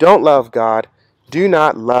those who don't love God do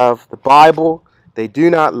not love the Bible. They do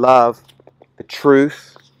not love the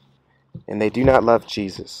truth. And they do not love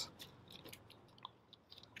Jesus.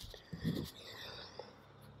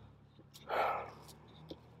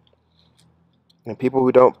 And people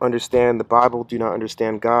who don't understand the Bible do not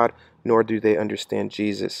understand God, nor do they understand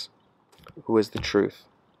Jesus, who is the truth.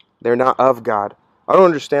 They're not of God. I don't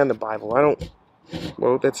understand the Bible.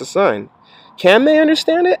 Well, that's a sign. Can they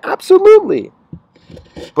understand it? Absolutely.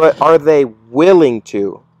 But are they willing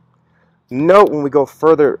to? Note when we go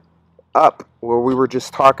further up, where we were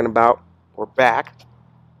just talking about, or back,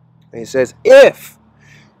 and he says, if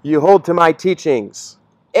you hold to my teachings,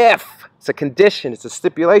 if, it's a condition, it's a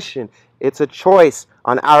stipulation, it's a choice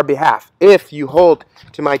on our behalf. If you hold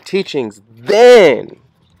to my teachings, then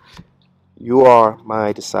you are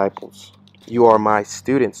my disciples. You are my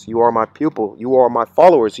students. You are my pupil. You are my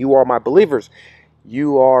followers. You are my believers.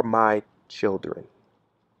 You are my children.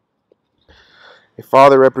 A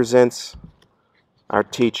father represents our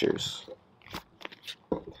teachers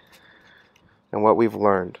and what we've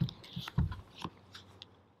learned.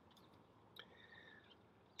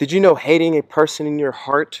 Did you know hating a person in your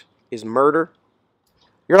heart is murder?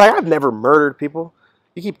 You're like, I've never murdered people.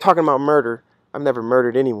 You keep talking about murder. I've never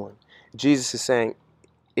murdered anyone. Jesus is saying,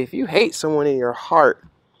 if you hate someone in your heart,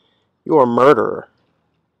 you're a murderer.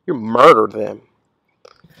 You murdered them.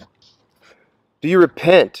 Do you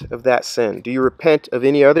repent of that sin? Do you repent of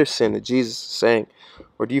any other sin that Jesus is saying?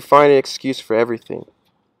 Or do you find an excuse for everything?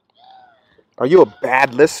 Are you a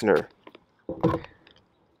bad listener?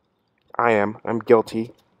 I am. I'm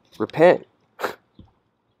guilty. Repent.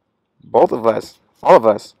 Both of us. All of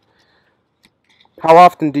us. How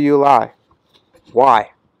often do you lie?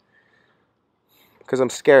 Why? Because I'm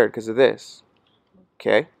scared because of this.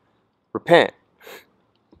 Okay? Repent.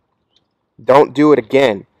 Don't do it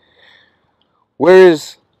again. Where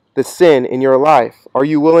is the sin in your life? Are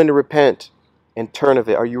you willing to repent and turn of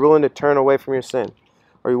it? Are you willing to turn away from your sin?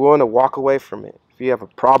 Are you willing to walk away from it? If you have a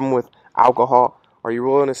problem with alcohol, are you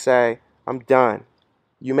willing to say, I'm done?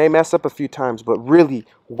 You may mess up a few times, but really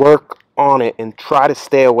work on it and try to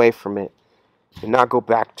stay away from it and not go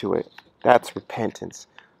back to it. That's repentance.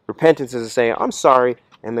 Repentance is to say, I'm sorry,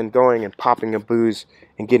 and then going and popping a booze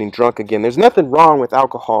and getting drunk again. There's nothing wrong with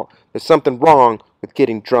alcohol. There's something wrong with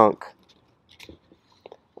getting drunk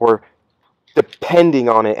or depending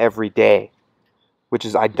on it every day, which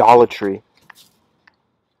is idolatry.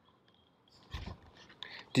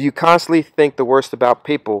 Do you constantly think the worst about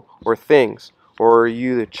people or things? Or are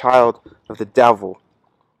you the child of the devil?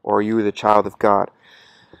 Or are you the child of God?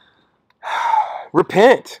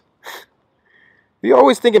 Repent. If you're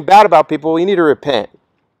always thinking bad about people, you need to repent.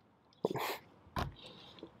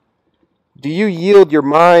 Do you yield your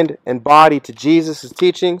mind and body to Jesus'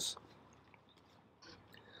 teachings?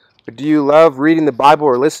 Or do you love reading the Bible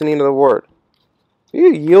or listening to the Word? Do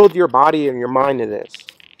you yield your body and your mind to this?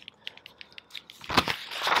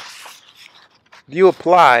 Do you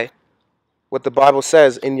apply what the Bible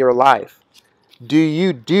says in your life? Do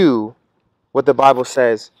you do what the Bible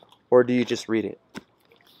says, or do you just read it?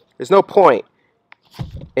 There's no point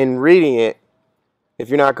in reading it if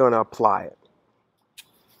you're not going to apply it.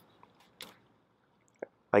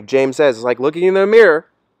 Like James says, it's like looking in the mirror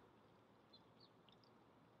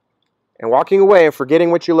and walking away and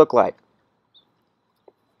forgetting what you look like.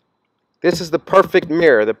 This is the perfect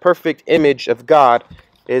mirror. The perfect image of God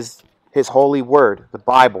is His holy word, the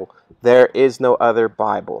Bible. There is no other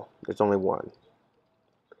Bible. There's only one.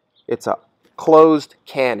 It's a closed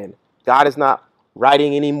canon. God is not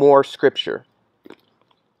writing any more scripture.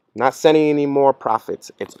 Not sending any more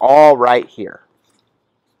prophets. It's all right here.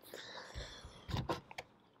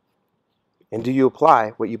 And do you apply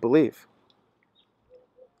what you believe?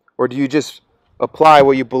 Or do you just apply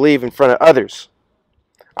what you believe in front of others?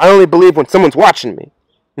 I only believe when someone's watching me.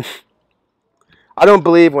 I don't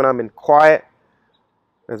believe when I'm in quiet,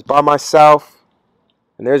 it's by myself,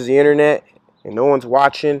 and there's the internet, and no one's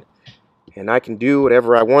watching, and I can do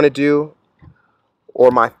whatever I want to do.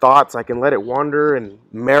 Or my thoughts, I can let it wander and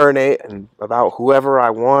marinate and about whoever I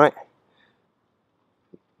want.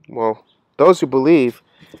 Well, those who believe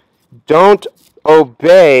don't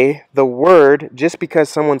obey the word just because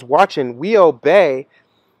someone's watching. We obey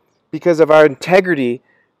because of our integrity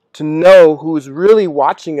to know who's really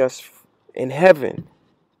watching us in heaven.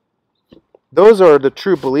 Those are the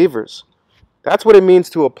true believers. That's what it means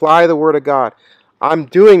to apply the word of God. I'm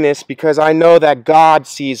doing this because I know that God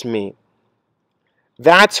sees me.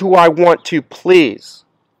 That's who I want to please.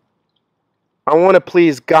 I want to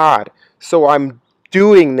please God. So I'm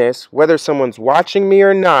doing this, whether someone's watching me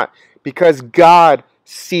or not, because God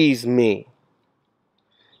sees me.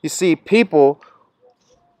 You see, people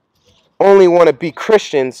only want to be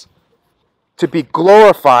Christians to be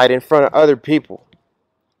glorified in front of other people.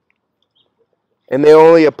 And they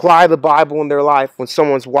only apply the Bible in their life when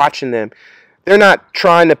someone's watching them. They're not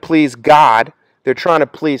trying to please God. They're trying to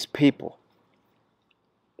please people.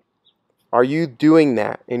 Are you doing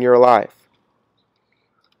that in your life?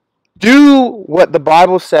 Do what the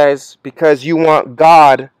Bible says because you want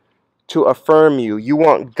God to affirm you. You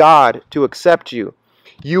want God to accept you.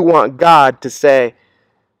 You want God to say,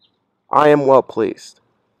 I am well pleased.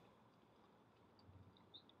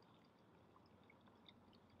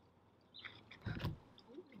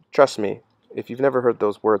 Trust me, if you've never heard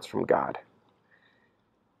those words from God,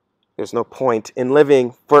 there's no point in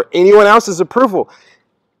living for anyone else's approval.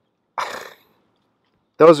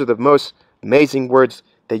 Those are the most amazing words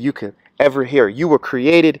that you could ever hear. You were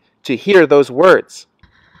created to hear those words.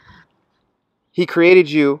 He created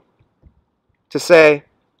you to say,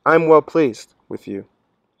 I'm well pleased with you.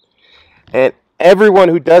 And everyone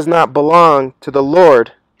who does not belong to the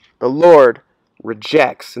Lord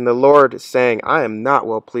rejects. And the Lord is saying, I am not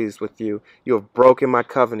well pleased with you. You have broken my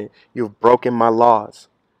covenant. You have broken my laws.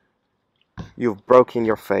 You have broken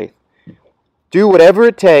your faith. Do whatever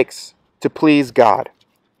it takes to please God.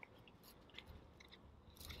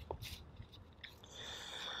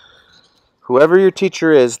 Whoever your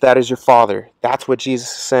teacher is, that is your father. That's what Jesus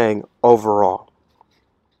is saying overall.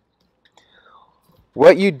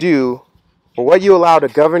 What you do, or what you allow to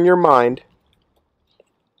govern your mind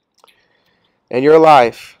and your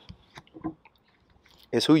life,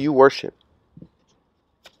 is who you worship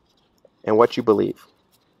and what you believe.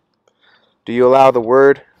 Do you allow the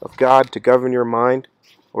word of God to govern your mind,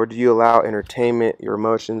 or do you allow entertainment, your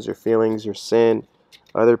emotions, your feelings, your sin,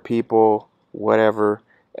 other people, whatever,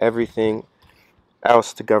 everything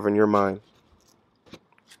else to govern your mind?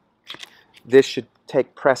 This should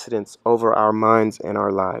take precedence over our minds and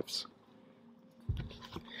our lives.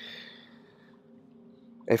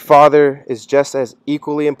 A father is just as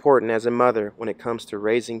equally important as a mother when it comes to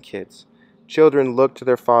raising kids. Children look to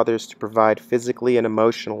their fathers to provide physically and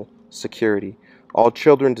emotional security. All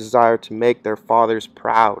children desire to make their fathers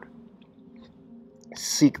proud,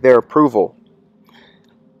 seek their approval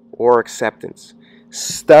or acceptance.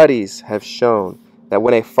 Studies have shown that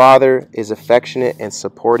when a father is affectionate and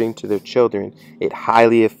supporting to their children, it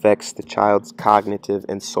highly affects the child's cognitive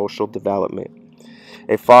and social development.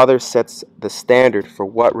 A father sets the standard for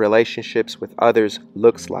what relationships with others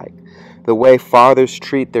looks like. The way fathers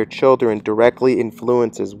treat their children directly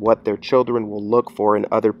influences what their children will look for in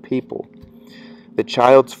other people. The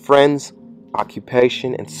child's friends,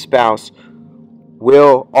 occupation, and spouse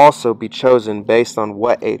will also be chosen based on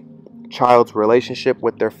what a child's relationship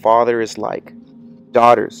with their father is like.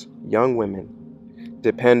 Daughters, young women,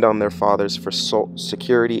 depend on their fathers for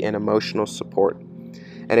security and emotional support.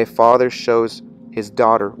 And a father shows his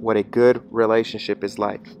daughter what a good relationship is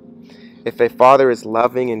like. If a father is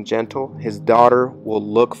loving and gentle, his daughter will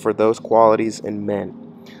look for those qualities in men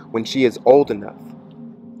when she is old enough.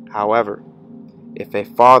 However, if a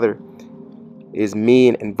father is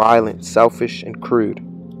mean and violent, selfish and crude,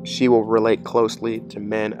 she will relate closely to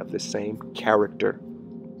men of the same character.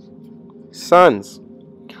 Sons,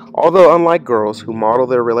 although unlike girls who model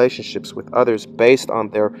their relationships with others based on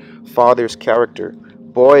their father's character,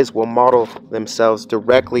 boys will model themselves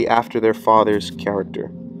directly after their father's character.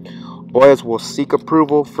 Boys will seek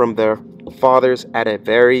approval from their fathers at a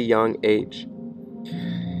very young age.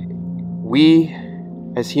 We,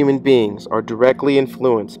 as human beings, are directly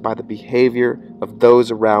influenced by the behavior of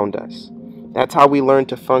those around us. That's how we learn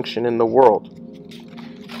to function in the world.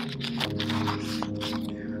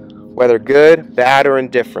 Whether good, bad, or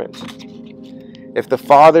indifferent. If the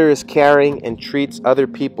father is caring and treats other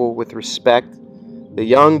people with respect, the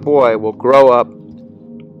young boy will grow up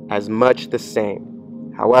as much the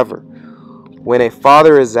same. However, when a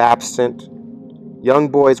father is absent, young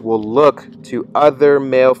boys will look to other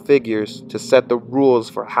male figures to set the rules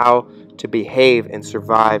for how to behave and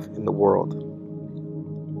survive in the world.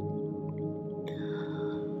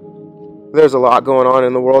 There's a lot going on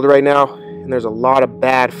in the world right now, and there's a lot of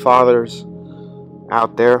bad fathers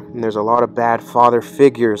out there, and there's a lot of bad father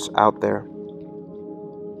figures out there.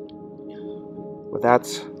 But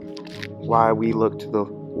that's why we look to the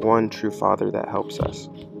one true Father that helps us.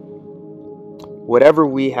 Whatever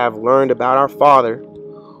we have learned about our Father,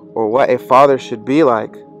 or what a father should be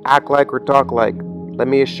like, act like, or talk like, let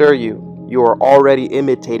me assure you, you are already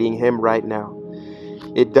imitating him right now.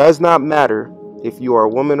 It does not matter if you are a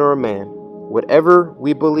woman or a man. Whatever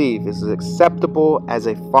we believe is acceptable as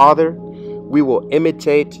a father, we will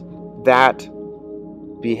imitate that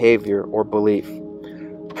behavior or belief,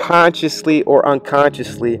 consciously or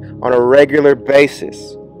unconsciously, on a regular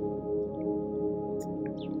basis.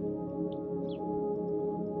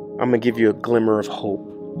 I'm going to give you a glimmer of hope.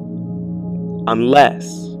 Unless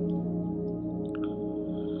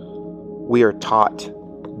we are taught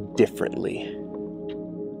differently.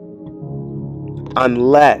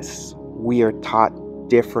 Unless we are taught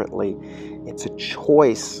differently. It's a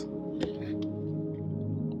choice.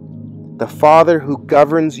 The Father who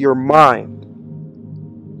governs your mind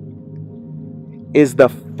is the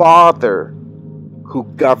Father who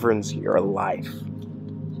governs your life.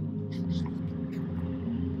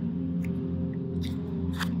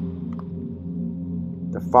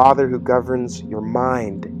 The Father who governs your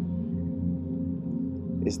mind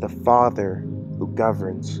is the Father who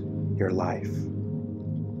governs your life.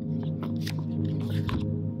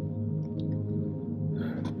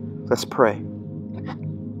 Let's pray.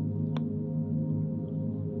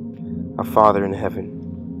 Our Father in heaven,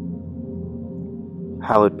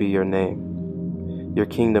 hallowed be your name. Your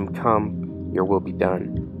kingdom come, your will be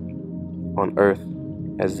done, on earth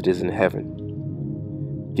as it is in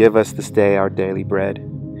heaven. Give us this day our daily bread,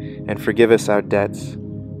 and forgive us our debts,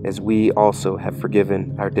 as we also have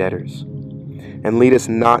forgiven our debtors. And lead us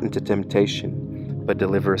not into temptation, but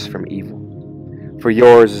deliver us from evil. For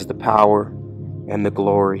yours is the power, and the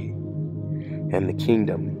glory, and the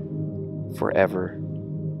kingdom, forever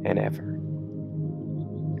and ever.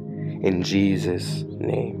 In Jesus'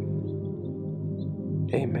 name,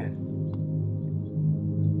 amen.